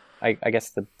Quiet. I guess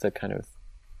the kind of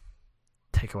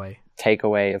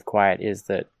takeaway of Quiet is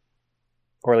that,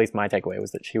 or at least my takeaway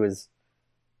was that she was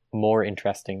more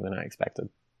interesting than I expected.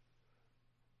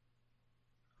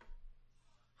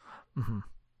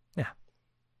 Yeah.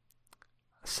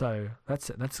 So that's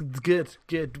it. That's good.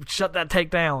 Good. Shut that take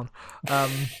down.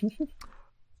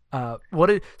 What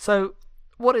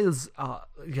is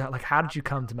like? How did you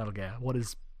come to Metal Gear? What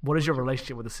is your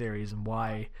relationship with the series, and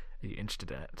why are you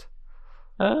interested in it?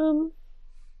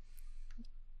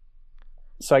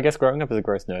 So I guess growing up as a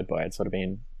gross nerd boy, I'd sort of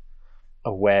been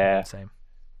aware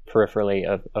peripherally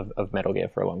of Metal Gear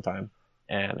for a long time,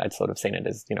 and I'd sort of seen it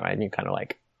as, I knew kind of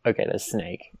like, okay, there's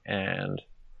Snake and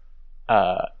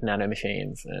nano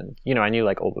machines, and I knew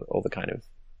like all the kind of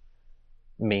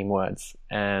meme words,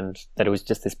 and that it was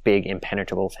just this big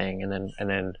impenetrable thing, and then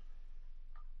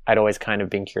I'd always kind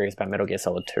of been curious about Metal Gear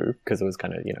Solid 2 because it was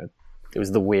kind of, it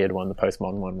was the weird one, the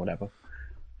postmodern one, whatever.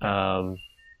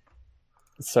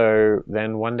 So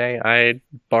then one day I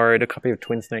borrowed a copy of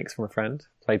Twin Snakes from a friend,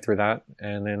 played through that,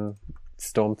 and then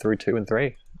stormed through 2 and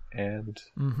 3, and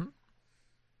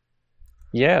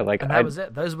yeah, like, and that was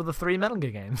it. Those were the 3 Metal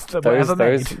Gear games that were ever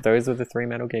made. Those were the 3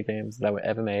 Metal Gear games that were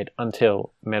ever made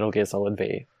until Metal Gear Solid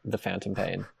V: The Phantom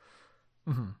Pain.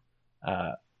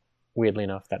 Weirdly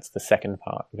enough, that's the second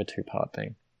part of a 2-part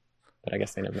thing, but I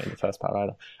guess they never made the first part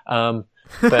either.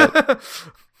 But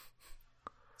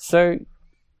so,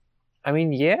 I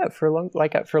mean, yeah, for a long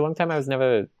time, I was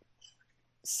never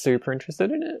super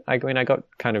interested in it. I mean, I got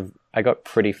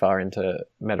pretty far into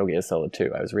Metal Gear Solid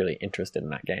 2. I was really interested in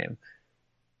that game.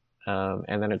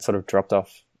 And then it sort of dropped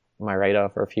off my radar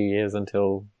for a few years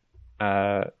until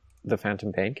The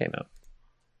Phantom Pain came out.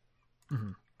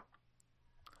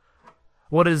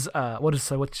 What's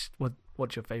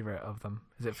your favorite of them?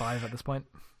 Is it 5 at this point?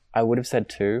 I would have said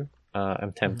 2.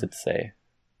 I'm tempted to say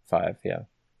 5. Yeah.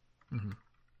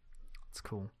 That's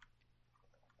cool.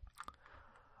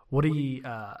 What do you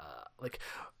like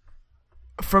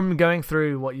from going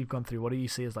through what you've gone through? What do you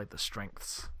see as like the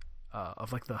strengths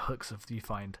of like the hooks of you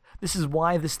find this is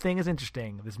why this thing is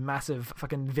interesting? This massive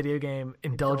fucking video game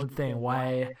indulgent thing.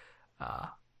 Why?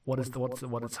 What its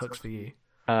hooks for you?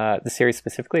 The series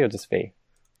specifically, or just V?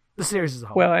 The series as a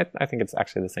whole. Well, I think it's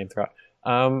actually the same throughout.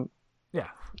 Yeah.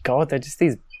 God, they're just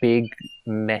these big,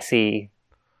 messy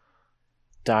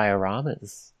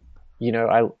dioramas.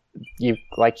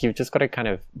 You've just got to kind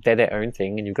of, they're their own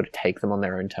thing, and you've got to take them on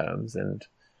their own terms, and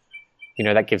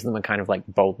that gives them a kind of like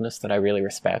boldness that I really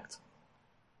respect.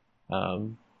 Like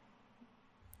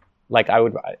I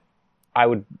don't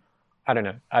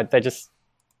know. They're just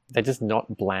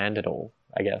not bland at all,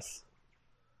 I guess.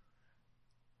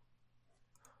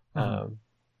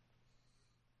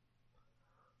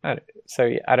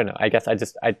 So I don't know. I guess I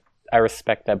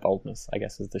respect their boldness, I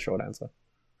guess, is the short answer.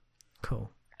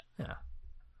 Cool. Yeah.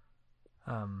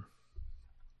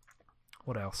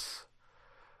 What else?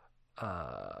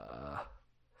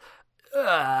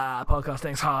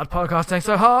 Podcasting's hard. Podcasting's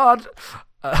so hard.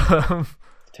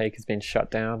 Take has been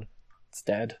shut down. It's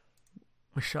dead.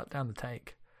 We shut down the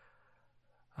take.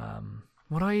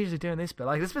 What do I usually do in this bit?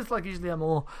 Like, this bit's like usually I'm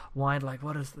more wide, like,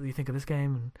 what do you think of this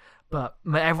game? But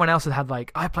everyone else had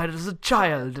like, I played it as a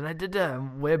child, and I did it.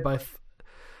 And we're both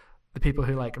the people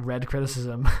who like read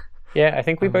criticism. Yeah, I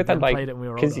think we both had like, played it when we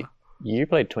were because older. You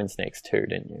played Twin Snakes too,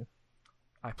 didn't you?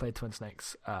 I played Twin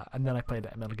Snakes, and then I played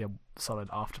Metal Gear Solid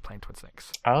after playing Twin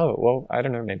Snakes. Oh well, I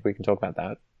don't know. Maybe we can talk about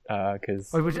that because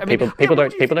people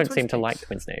don't seem to like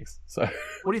Twin Snakes. So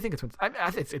what do you think of Twin Snakes?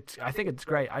 I think it's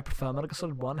great. I prefer Metal Gear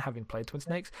Solid 1, having played Twin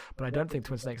Snakes, but I don't think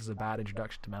Twin Snakes is a bad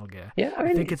introduction to Metal Gear. Yeah,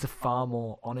 I think it's a far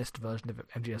more honest version of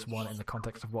MGS1 in the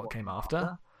context of what came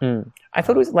after. I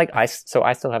thought it was like I still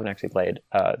haven't actually played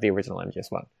the original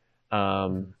MGS1,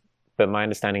 but my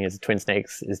understanding is Twin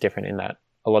Snakes is different in that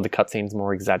a lot of the cutscenes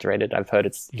more exaggerated. I've heard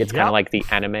it's kind of like the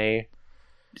anime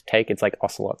take. It's like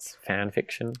Ocelot's fan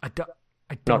fiction. I don't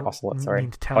not Ocelot, sorry.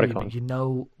 Mean to tell you, but you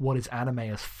know what is anime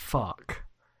as fuck.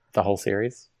 The whole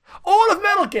series? All of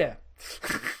Metal Gear!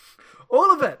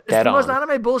 All of it! It's the most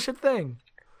anime bullshit thing.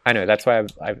 I know, that's why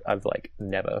I've like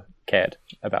never cared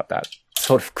about that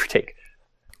sort of critique.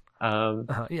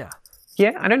 Yeah,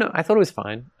 I don't know. I thought it was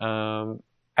fine.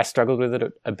 I struggled with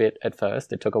it a bit at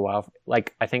first. It took a while.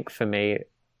 Like, I think for me,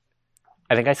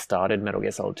 I started Metal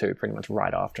Gear Solid 2 pretty much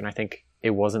right after, and I think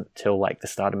it wasn't till like the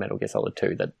start of Metal Gear Solid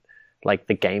 2 that like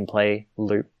the gameplay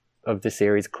loop of the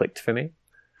series clicked for me.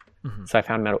 So I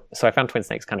found Twin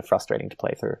Snakes kind of frustrating to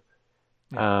play through.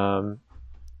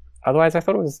 Otherwise, I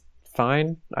thought it was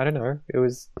fine. I don't know. It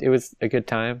was a good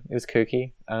time. It was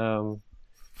kooky.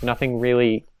 Nothing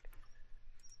really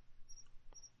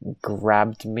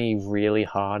grabbed me really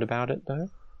hard about it though.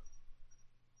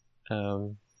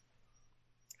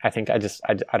 I think I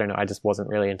don't know. I just wasn't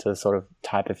really into the sort of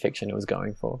type of fiction it was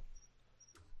going for.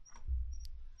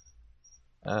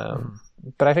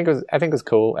 But I think it was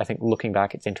cool. I think looking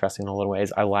back, it's interesting in a lot of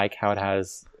ways. I like how it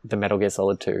has the Metal Gear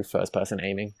Solid 2 first-person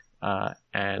aiming,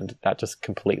 and that just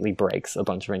completely breaks a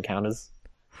bunch of encounters.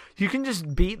 You can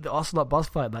just beat the Ocelot boss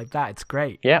fight like that. It's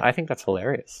great. Yeah, I think that's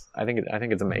hilarious. I think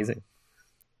it's amazing.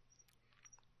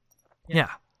 Yeah,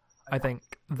 I think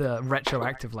the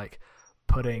retroactive, like,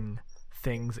 putting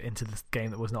things into this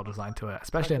game that was not designed to it,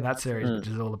 especially in that series, which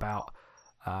is all about,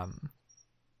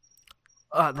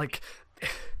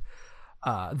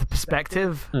 the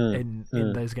perspective in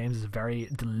those games is a very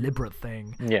deliberate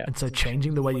thing. Yeah. And so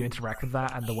changing the way you interact with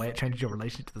that and the way it changes your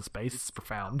relationship to the space is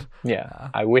profound. Yeah.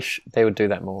 I wish they would do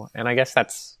that more. And I guess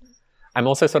I'm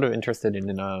also sort of interested in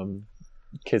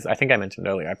because I think I mentioned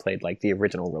earlier, I played like the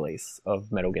original release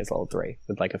of Metal Gear Solid 3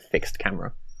 with like a fixed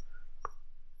camera.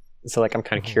 So like I'm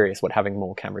kind of curious what having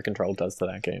more camera control does to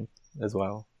that game as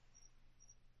well.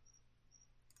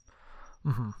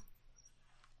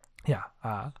 Yeah.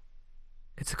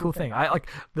 It's a cool thing. I like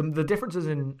the differences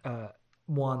in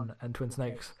 1 and Twin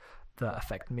Snakes that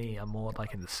affect me are more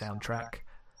like in the soundtrack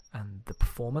and the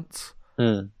performance.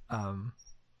 The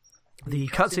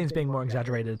cutscenes being more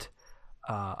exaggerated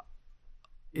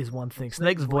is one thing.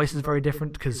 Snake's voice is very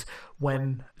different because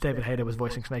when David Hayter was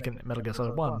voicing Snake in Metal Gear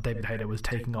Solid 1, David Hayter was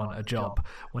taking on a job.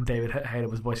 When David Hayter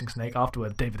was voicing Snake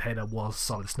afterward, David Hayter was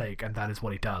Solid Snake, and that is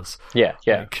what he does. Yeah.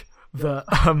 Like, the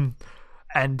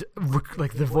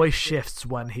like the voice shifts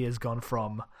when he has gone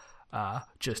from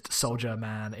just soldier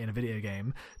man in a video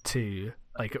game to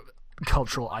like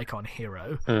cultural icon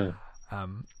hero.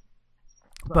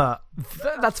 But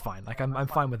that's fine. Like I'm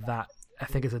fine with that. I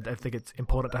think it's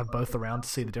important to have both around to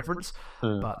see the difference.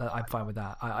 But I'm fine with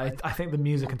that. I think the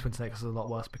music in Twin Snakes is a lot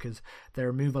worse because they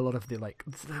remove a lot of the like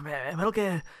Metal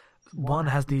Gear 1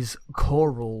 has these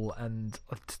choral and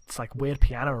it's like weird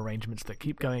piano arrangements that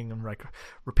keep going and like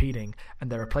repeating,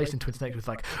 and they're replaced in Twin Snakes with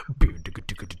like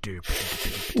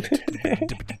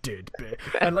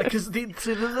and like because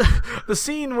the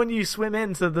scene when you swim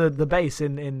into the base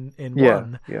in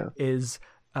 1 is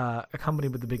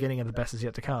accompanied with the beginning of The Best Is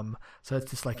Yet to Come. So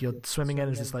it's just like you're swimming in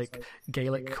as this like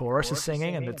Gaelic chorus is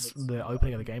singing, and it's the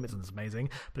opening of the game. It's amazing.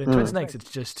 But in Twin Snakes,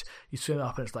 it's just you swim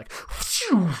up and it's like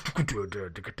and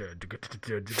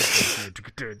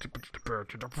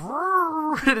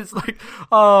it's like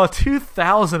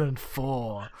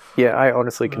 2004. Yeah, I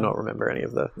honestly cannot remember any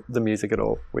of the music at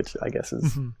all, which I guess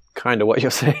is kind of what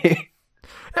you're saying.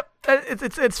 Yep,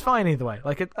 it's fine either way.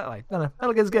 Like it, like no,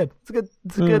 Metal Gear's good. It's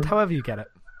good. However you get it,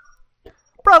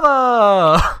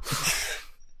 brother.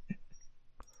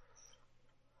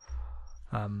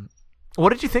 What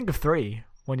did you think of 3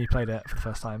 when you played it for the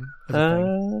first time?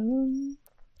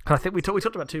 I think we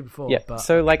talked about 2 before. Yeah. But...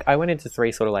 So like I went into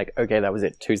 3 sort of like, okay, that was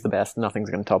it. 2's the best. Nothing's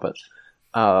going to top it.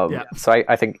 So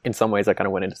I think in some ways I kind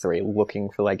of went into 3 looking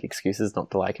for like excuses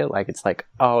not to like it. Like it's like,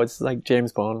 oh, it's like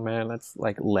James Bond, man. That's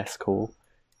like less cool.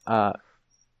 Yeah,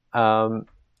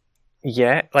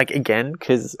 like again,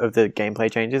 because of the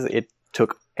gameplay changes, it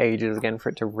took ages again for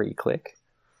it to re-click.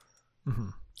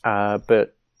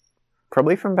 But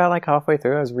probably from about like halfway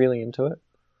through, I was really into it.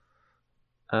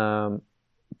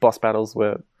 Boss battles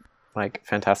were like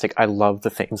fantastic. I love the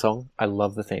theme song. I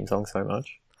love the theme song so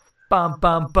much. Bum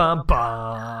bum bum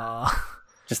bum.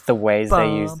 Just the ways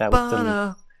they use that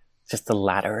with just the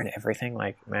ladder and everything.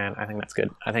 Like, man, I think that's good.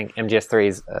 I think MGS3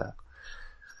 is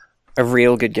a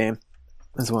real good game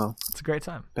as well. It's a great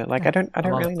time. But like, I don't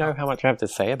really know how much I have to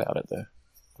say about it though.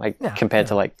 Like compared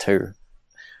to like 2.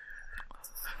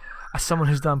 As someone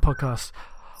who's done podcasts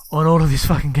on all of these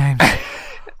fucking games,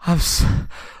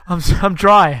 I'm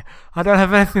dry. I don't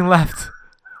have anything left.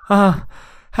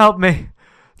 Help me,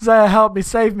 Zaya. Help me,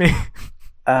 save me.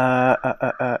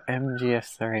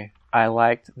 MGS3. I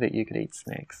liked that you could eat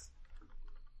snakes.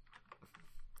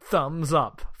 Thumbs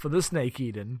up for the snake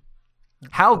eating.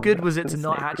 How good was it to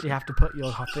not actually have to put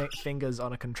your fingers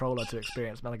on a controller to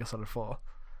experience Metal Gear Solid 4?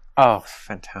 Oh,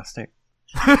 fantastic.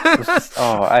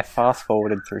 I fast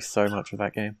forwarded through so much of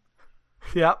that game.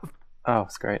 Yep. Oh,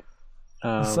 it's great.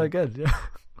 It's so good. Yeah.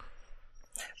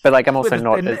 But like, I'm also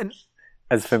not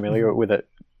as familiar with it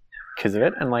because of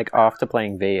it. And like, after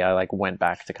playing V, I like went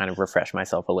back to kind of refresh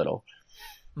myself a little.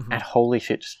 And holy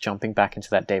shit, just jumping back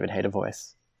into that David Hayter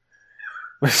voice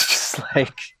was just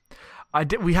like...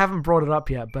 We haven't brought it up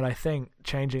yet, but I think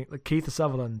changing Keith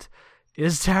Sutherland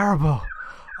is terrible.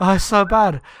 Oh, it's so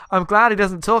bad. I'm glad he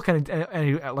doesn't talk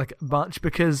any like much,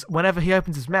 because whenever he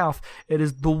opens his mouth, it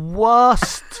is the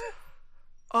worst.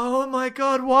 Oh my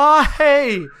god,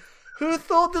 why? Who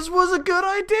thought this was a good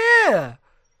idea?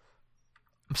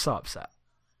 I'm so upset.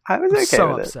 I was okay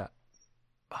so with upset.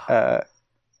 it.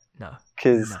 No.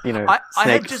 because you know, I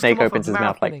had just Snake come off opens of his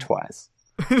mouth like marathoning. twice.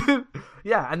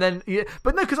 Yeah, and then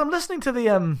but no, because I'm listening to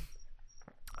the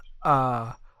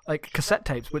like cassette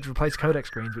tapes which replace codec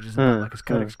screens, which is because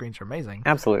codec screens are amazing.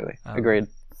 Absolutely, agreed.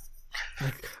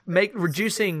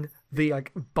 Reducing the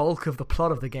like bulk of the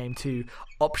plot of the game to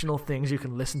optional things you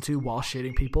can listen to while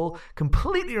shooting people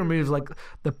completely removes like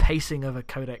the pacing of a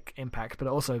codec impact, but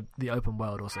also the open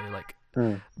world. Also, like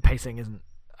pacing isn't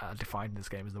defined in this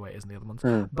game as the way it is in the other ones.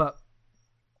 But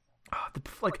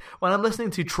like when I'm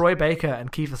listening to Troy Baker and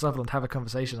Kiefer Sutherland have a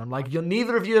conversation, I'm like, "You're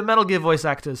neither of you are Metal Gear voice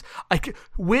actors.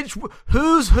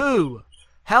 Who's who?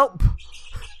 Help!"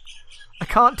 I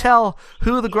can't tell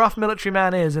who the gruff military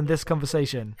man is in this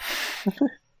conversation.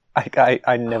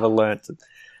 I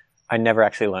never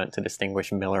actually learnt to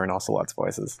distinguish Miller and Ocelot's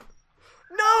voices.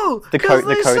 No, The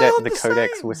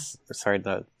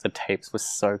tapes were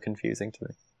so confusing to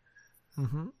me.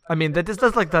 I mean, there's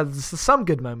some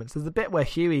good moments. There's a bit where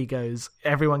Huey goes,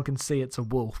 "Everyone can see it's a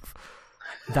wolf."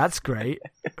 That's great.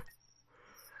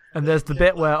 And there's the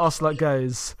bit where Ocelot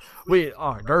goes, "We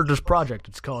are this project.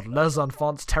 It's called Les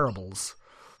Enfants Terribles."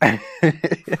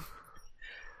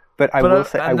 But I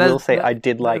will say, I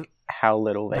did like how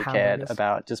little they cared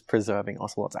about just preserving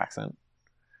Ocelot's accent.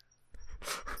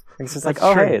 It's just like,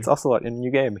 oh hey, it's Ocelot in a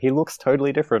new game. He looks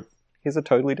totally different. He has a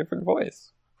totally different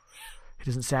voice. He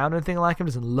doesn't sound anything like him.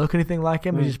 Doesn't look anything like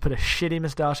him. He just put a shitty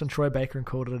moustache on Troy Baker and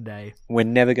called it a day. We're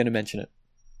never going to mention it.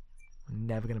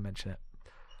 Never going to mention it.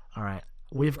 All right.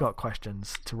 We've got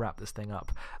questions to wrap this thing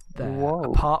up. Whoa.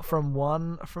 Apart from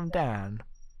one from Dan,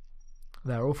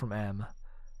 they're all from M.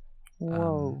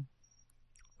 Whoa.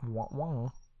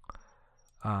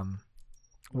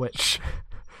 Which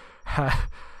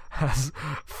has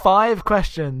 5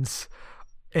 questions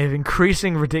of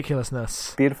increasing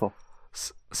ridiculousness. Beautiful.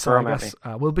 So I guess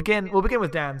we'll begin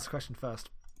with Dan's question first.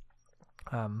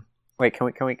 Wait,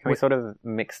 can we sort of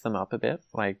mix them up a bit?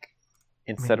 Like,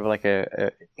 instead of like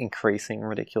a increasing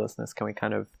ridiculousness, can we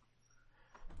kind of?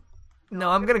 No,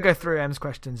 I'm going to go through M's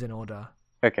questions in order.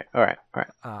 Okay, all right.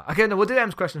 Okay, no, we'll do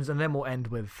M's questions and then we'll end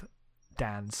with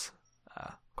Dan's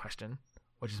question,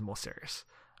 which is more serious.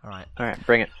 All right,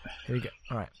 bring it. Here we go.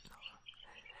 All right.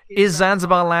 Is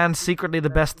Zanzibar Land secretly the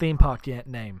best theme park yet?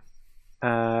 Name.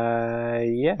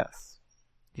 Yes.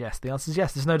 Yes, the answer is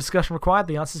yes. There's no discussion required.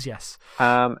 The answer is yes.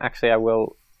 Actually, I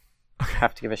will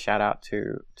have to give a shout out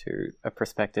to a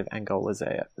prospective Angola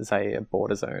Zaire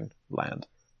border zone land.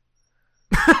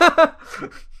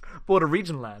 Border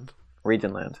region land.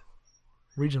 Region land.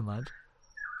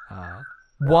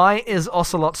 Why is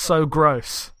Ocelot so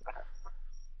gross?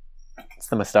 It's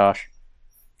the moustache.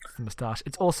 It's the moustache.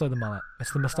 It's also the mullet.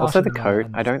 It's the moustache. Also the coat.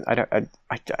 I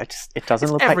just. It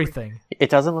doesn't look everything. Like, it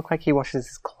doesn't look like he washes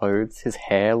his clothes. His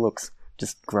hair looks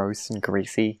just gross and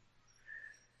greasy.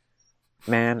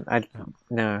 Man,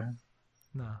 no.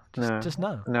 Just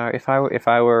no. No, if I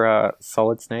were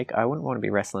Solid Snake, I wouldn't want to be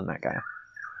wrestling that guy.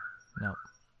 No.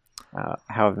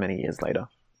 However many years later,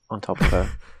 on top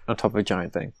of a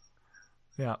giant thing.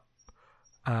 Yeah.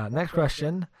 Next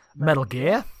question. Metal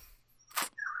Gear.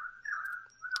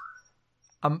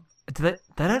 They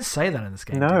don't say that in this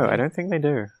game. No, I don't think they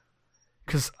do.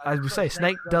 Because, as we say,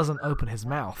 Snake doesn't open his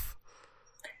mouth.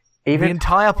 The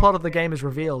entire plot of the game is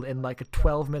revealed in like a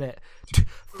 12-minute,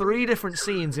 3 different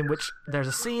scenes in which there's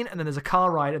a scene, and then there's a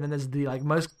car ride, and then there's the like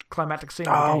most climactic scene.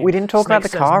 Oh, of the game. we didn't talk about the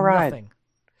car ride. Nothing.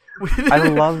 I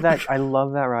love that. I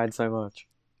love that ride so much.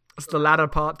 It's the latter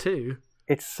part too.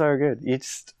 It's so good.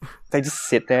 They just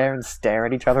sit there and stare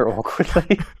at each other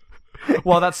awkwardly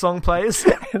while that song plays,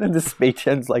 and then the speech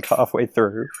ends like halfway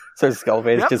through. So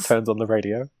Skullface just turns on the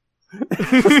radio.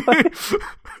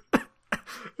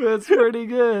 That's pretty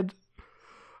good.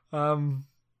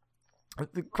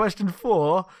 Question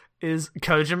 4 is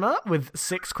Kojima with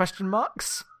 6 question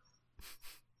marks.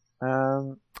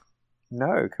 No,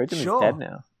 Kojima's dead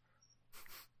now.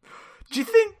 Do you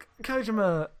think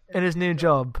Kojima in his new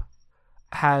job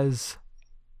has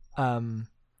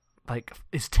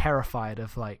is terrified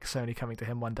of like Sony coming to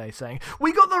him one day saying,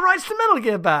 "We got the rights to Metal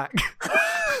Gear back"?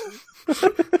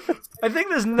 I think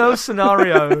there's no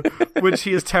scenario which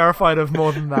he is terrified of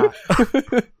more than that.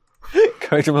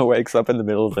 Kojima wakes up in the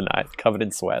middle of the night covered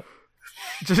in sweat.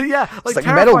 Like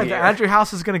terrified that Andrew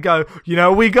House is going to go,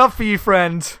 we got for you,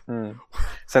 friend.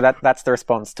 So that's the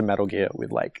response to Metal Gear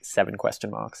with like 7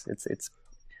 question marks. It's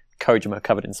Kojima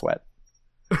covered in sweat.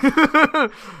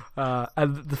 And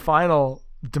the final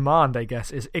demand, I guess,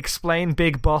 is explain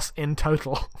Big Boss in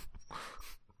total.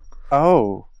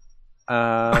 Oh.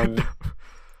 Are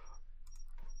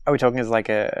we talking as like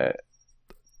a...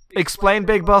 Explain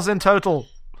Big Boss in total.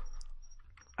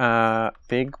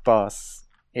 Big Boss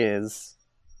is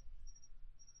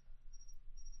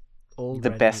Already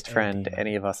the best a friend demon.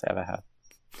 any of us ever had.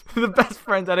 The best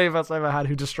friend any of us ever had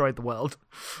who destroyed the world.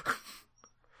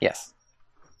 Yes.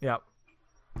 Yeah.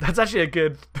 That's actually a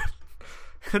good...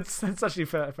 That's actually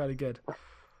fairly good.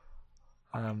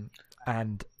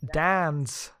 And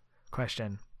Dan's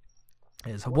question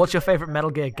is, what's your favourite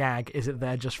Metal Gear gag? Is it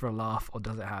there just for a laugh, or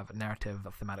does it have a narrative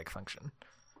or thematic function?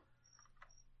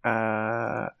 Do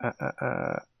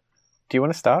you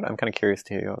want to start? I'm kind of curious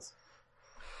to hear yours.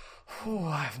 Oh,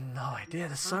 I have no idea.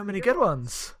 There's so many good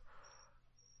ones.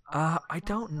 I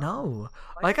don't know.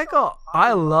 Like,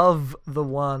 I love the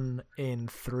one in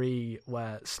 3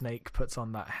 where Snake puts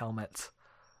on that helmet.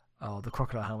 Oh, the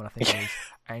crocodile helmet, I think it is.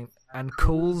 And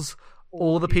calls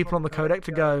all the people on the codec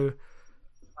to go,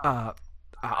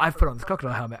 I've put on the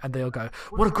crocodile helmet, and they'll go,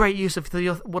 what a great use of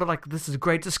this is a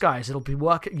great disguise. It'll be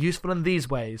useful in these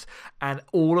ways. And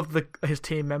all of his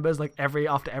team members, like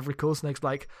after every call, Snake's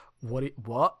like,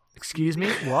 what? Excuse me?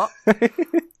 What?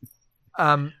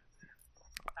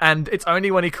 And it's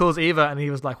only when he calls Eva and he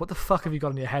was like, what the fuck have you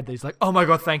got in your head? That he's like, oh my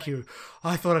god, thank you.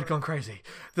 I thought I'd gone crazy.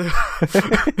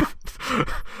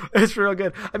 It's real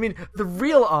good. I mean, the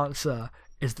real answer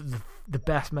is that the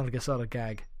best Metal Gear Solid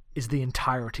gag is the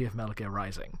entirety of Metal Gear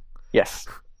Rising. Yes.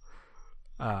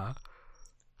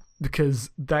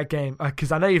 Because that game...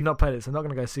 Because I know you've not played it, so I'm not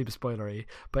going to go super spoilery,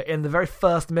 but in the very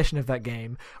first mission of that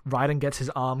game, Raiden gets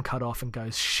his arm cut off and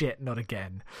goes, shit, not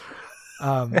again.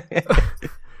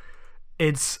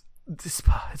 It's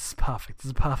perfect. It's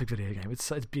a perfect video game.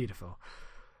 It's beautiful.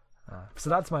 So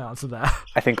that's my answer there.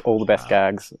 I think all the best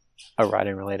gags are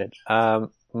Raiden related.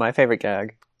 My favorite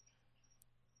gag,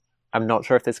 I'm not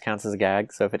sure if this counts as a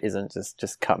gag, so if it isn't,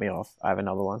 just cut me off. I have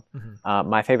another one. Mm-hmm.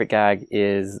 My favorite gag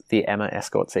is the Emma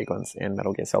escort sequence in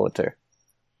Metal Gear Solid 2.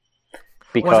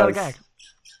 Because What's that a gag?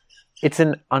 It's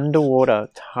an underwater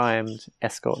timed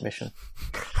escort mission.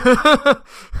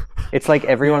 It's like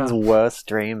everyone's worst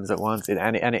dreams at once,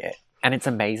 and it's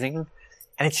amazing,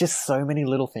 and it's just so many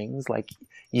little things. Like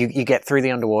you get through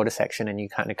the underwater section, and you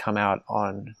kind of come out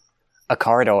on a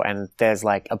corridor, and there's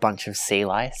like a bunch of sea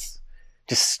lice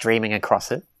just streaming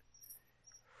across it,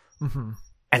 Mm-hmm.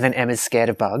 and then Emma's scared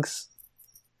of bugs,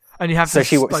 And you have so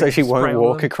to she won't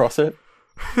walk across it.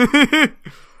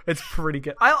 It's pretty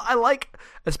good. I like,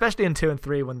 especially in 2 and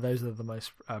 3 when those are the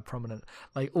most prominent,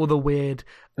 like all the weird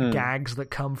gags that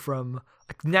come from,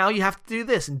 like, now you have to do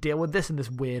this and deal with this in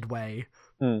this weird way.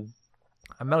 And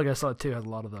Metal Gear Solid 2 has a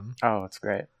lot of them. Oh, it's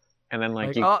great. And then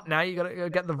like now you gotta go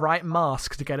get the right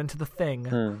mask to get into the thing.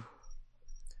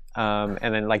 And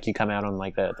then like you come out on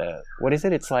like the what is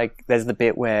it? It's like there's the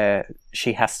bit where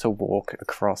she has to walk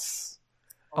across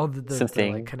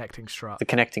The like, connecting strut. The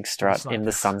connecting strut in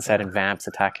the sunset and vamps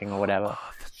attacking or whatever.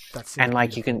 That's and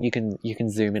like you can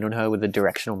zoom in on her with a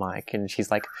directional mic, and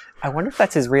she's like, I wonder if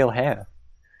that's his real hair.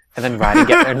 And then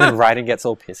Raiden gets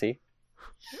all pissy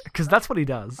because that's what he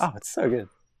does. Oh, it's so good.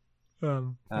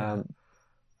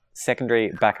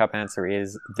 Secondary backup answer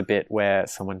is the bit where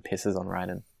someone pisses on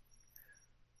Raiden,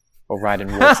 or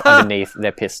Raiden walks underneath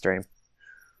their piss stream.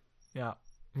 Yeah,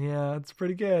 it's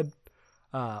pretty good.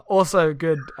 Also,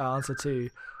 good answer to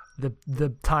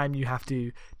the time you have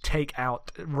to take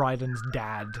out Raiden's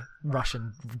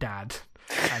Russian dad,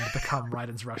 and become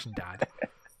Raiden's Russian dad.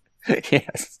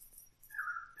 Yes.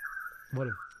 What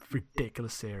a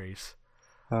ridiculous series.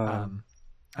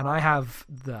 And I have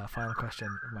the final question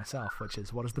of myself, which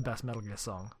is, what is the best Metal Gear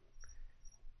song?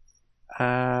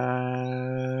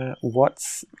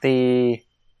 What's the...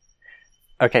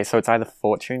 Okay, so it's either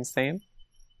Fortune's theme,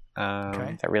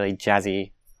 that really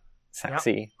jazzy,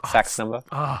 sexy sax number.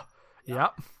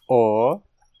 Yep. Or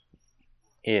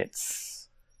it's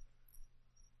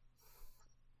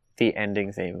the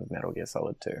ending theme of Metal Gear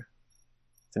Solid 2,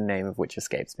 the name of which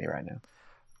escapes me right now.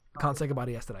 Can't Say Goodbye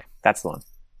to Yesterday. That's the one.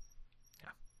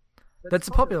 That's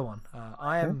a popular one.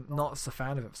 I am not a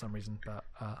fan of it for some reason, but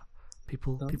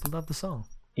people love the song.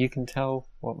 You can tell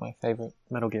what my favourite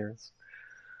Metal Gear is.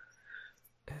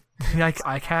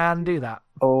 I can do that.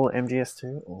 All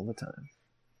MGS2, all the time.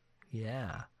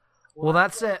 Yeah. Well,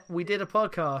 that's it. We did a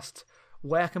podcast.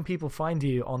 Where can people find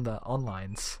you on the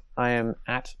onlines? I am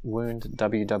at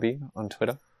WoundWW on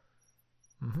Twitter.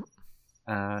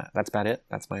 That's about it.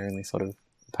 That's my only sort of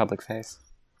public face.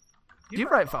 Do you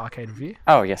write for Arcade Review?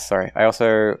 Oh, yes, sorry.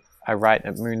 I write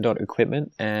at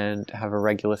moon.equipment and have a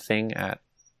regular thing at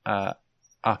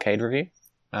Arcade Review,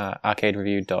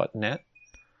 arcadereview.net.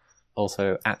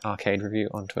 Also at Arcade Review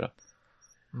on Twitter.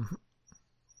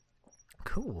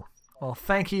 Cool. Well,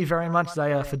 thank you very much,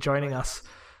 Zaya, for joining us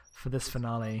for this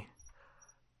finale.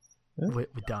 We're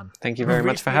done. Thank you very We've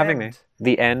much for reached the having me. end.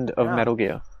 The end of Yeah. Metal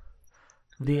Gear.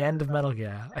 The end of Metal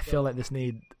Gear. I feel like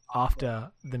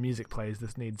after the music plays,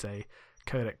 this needs a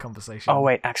codec conversation. Oh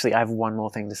wait, actually, I have one more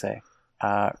thing to say,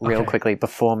 real Okay. quickly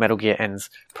before Metal Gear ends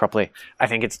properly. I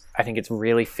think it's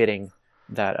really fitting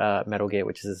that Metal Gear,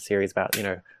 which is a series about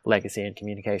legacy and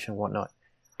communication and whatnot,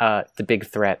 the big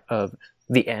threat of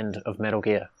the end of Metal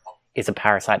Gear is a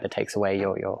parasite that takes away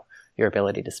your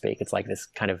ability to speak. It's like this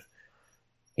kind of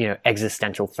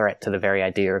existential threat to the very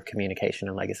idea of communication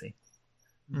and legacy.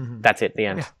 Mhm. That's it. The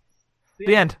end. Yeah.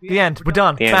 The end. We're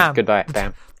done. The end. Bam. Goodbye.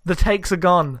 Bam. The takes are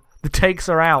gone. The takes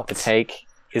are out. The take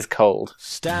is cold.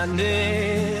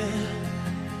 Standing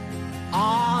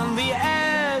on the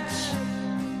edge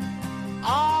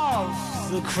of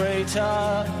the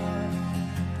crater,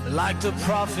 like the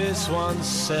prophets once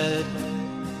said,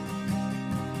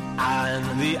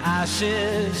 and the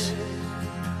ashes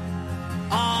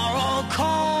are all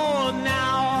cold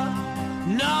now,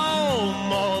 no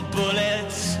more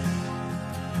bullets,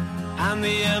 and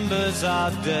the embers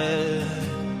are dead.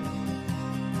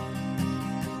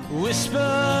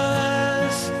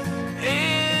 Whispers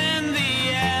in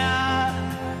the air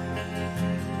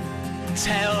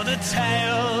tell the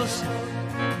tales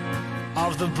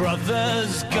of the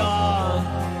brothers gone.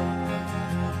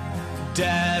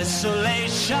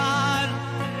 Desolation,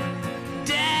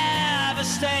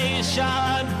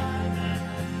 devastation.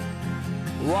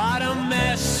 What a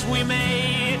mess we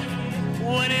made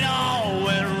when it all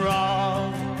went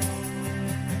wrong.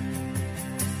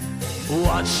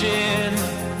 Watching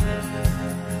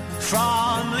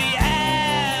from the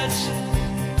edge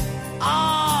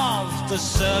of the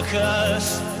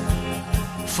circus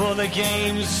for the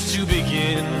games to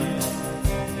begin.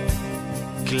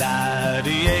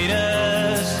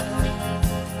 Gladiators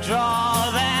draw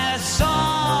their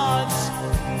swords,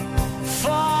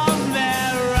 form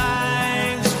their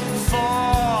ranks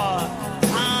for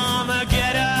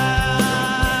Armageddon.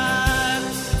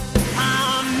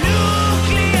 I'm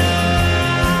nuclear,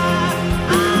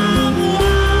 I'm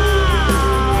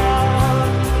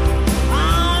wild,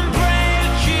 I'm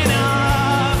breaking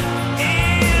up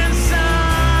inside.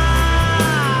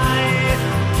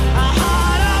 A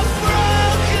heart of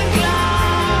broken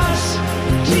glass,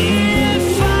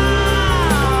 defied.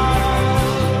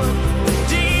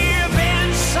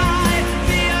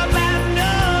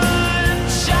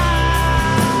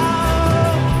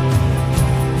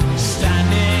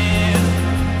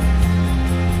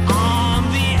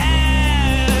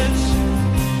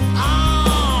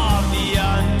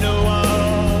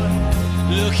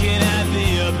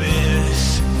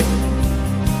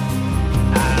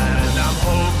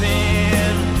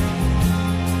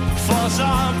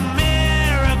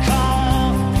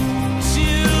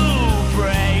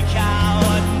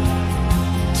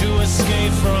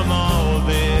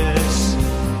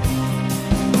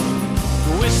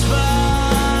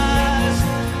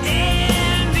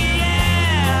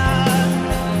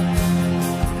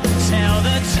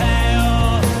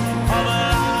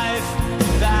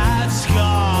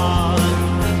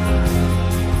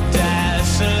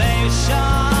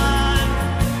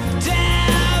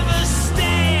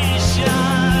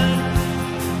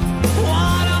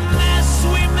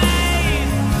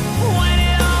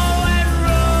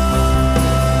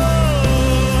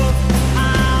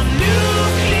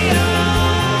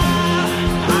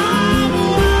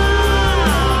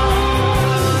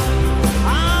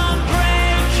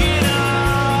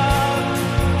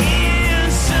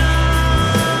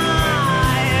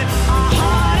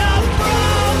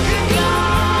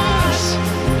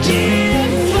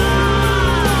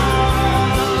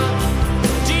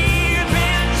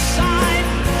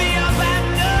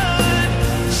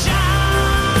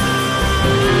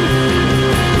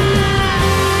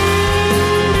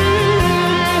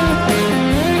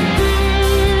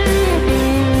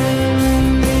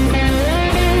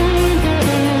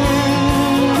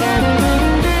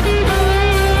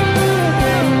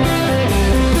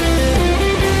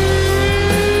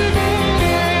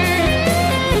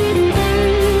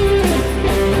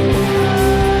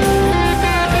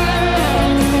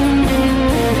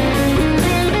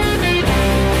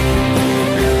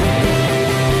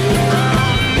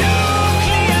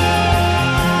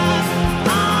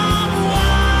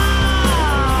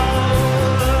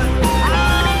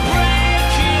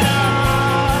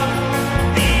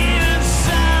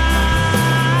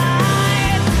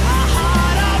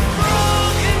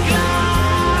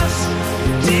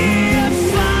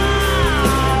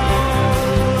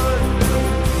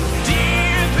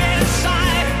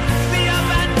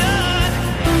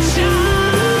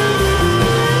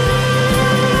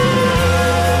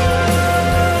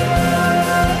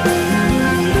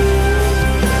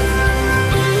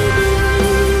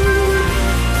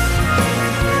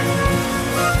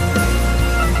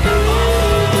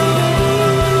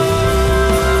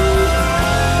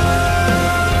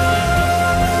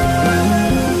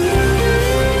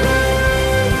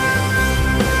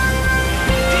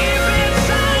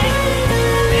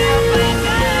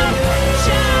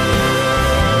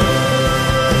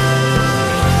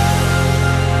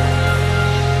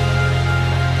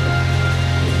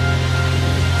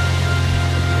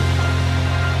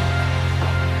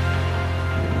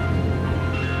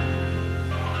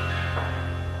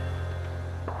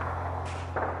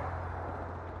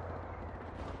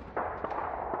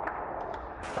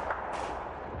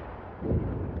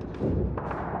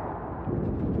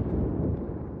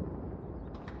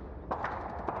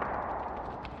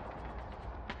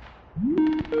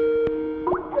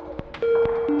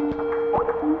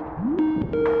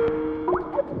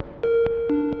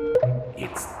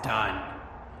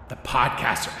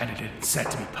 podcasts are edited and set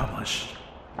to be published.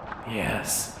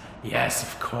 Yes,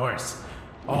 of course.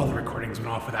 All the recordings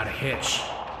went off without a hitch.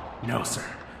 No, sir.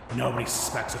 Nobody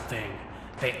suspects a thing.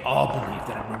 They all believe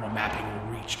that Abnormal Mapping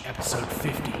will reach episode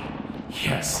 50.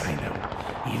 Yes, I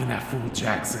know. Even that fool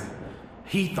Jackson.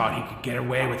 He thought he could get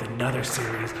away with another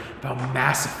series about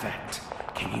Mass Effect.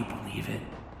 Can you believe it?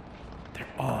 They're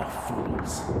all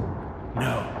fools.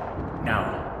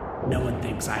 No one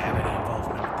thinks I have any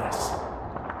involvement with this.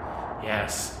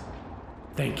 Yes.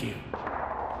 Thank you.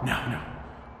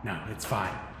 No, it's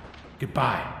fine.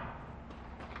 Goodbye,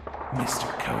 Mr.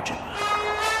 Kojima.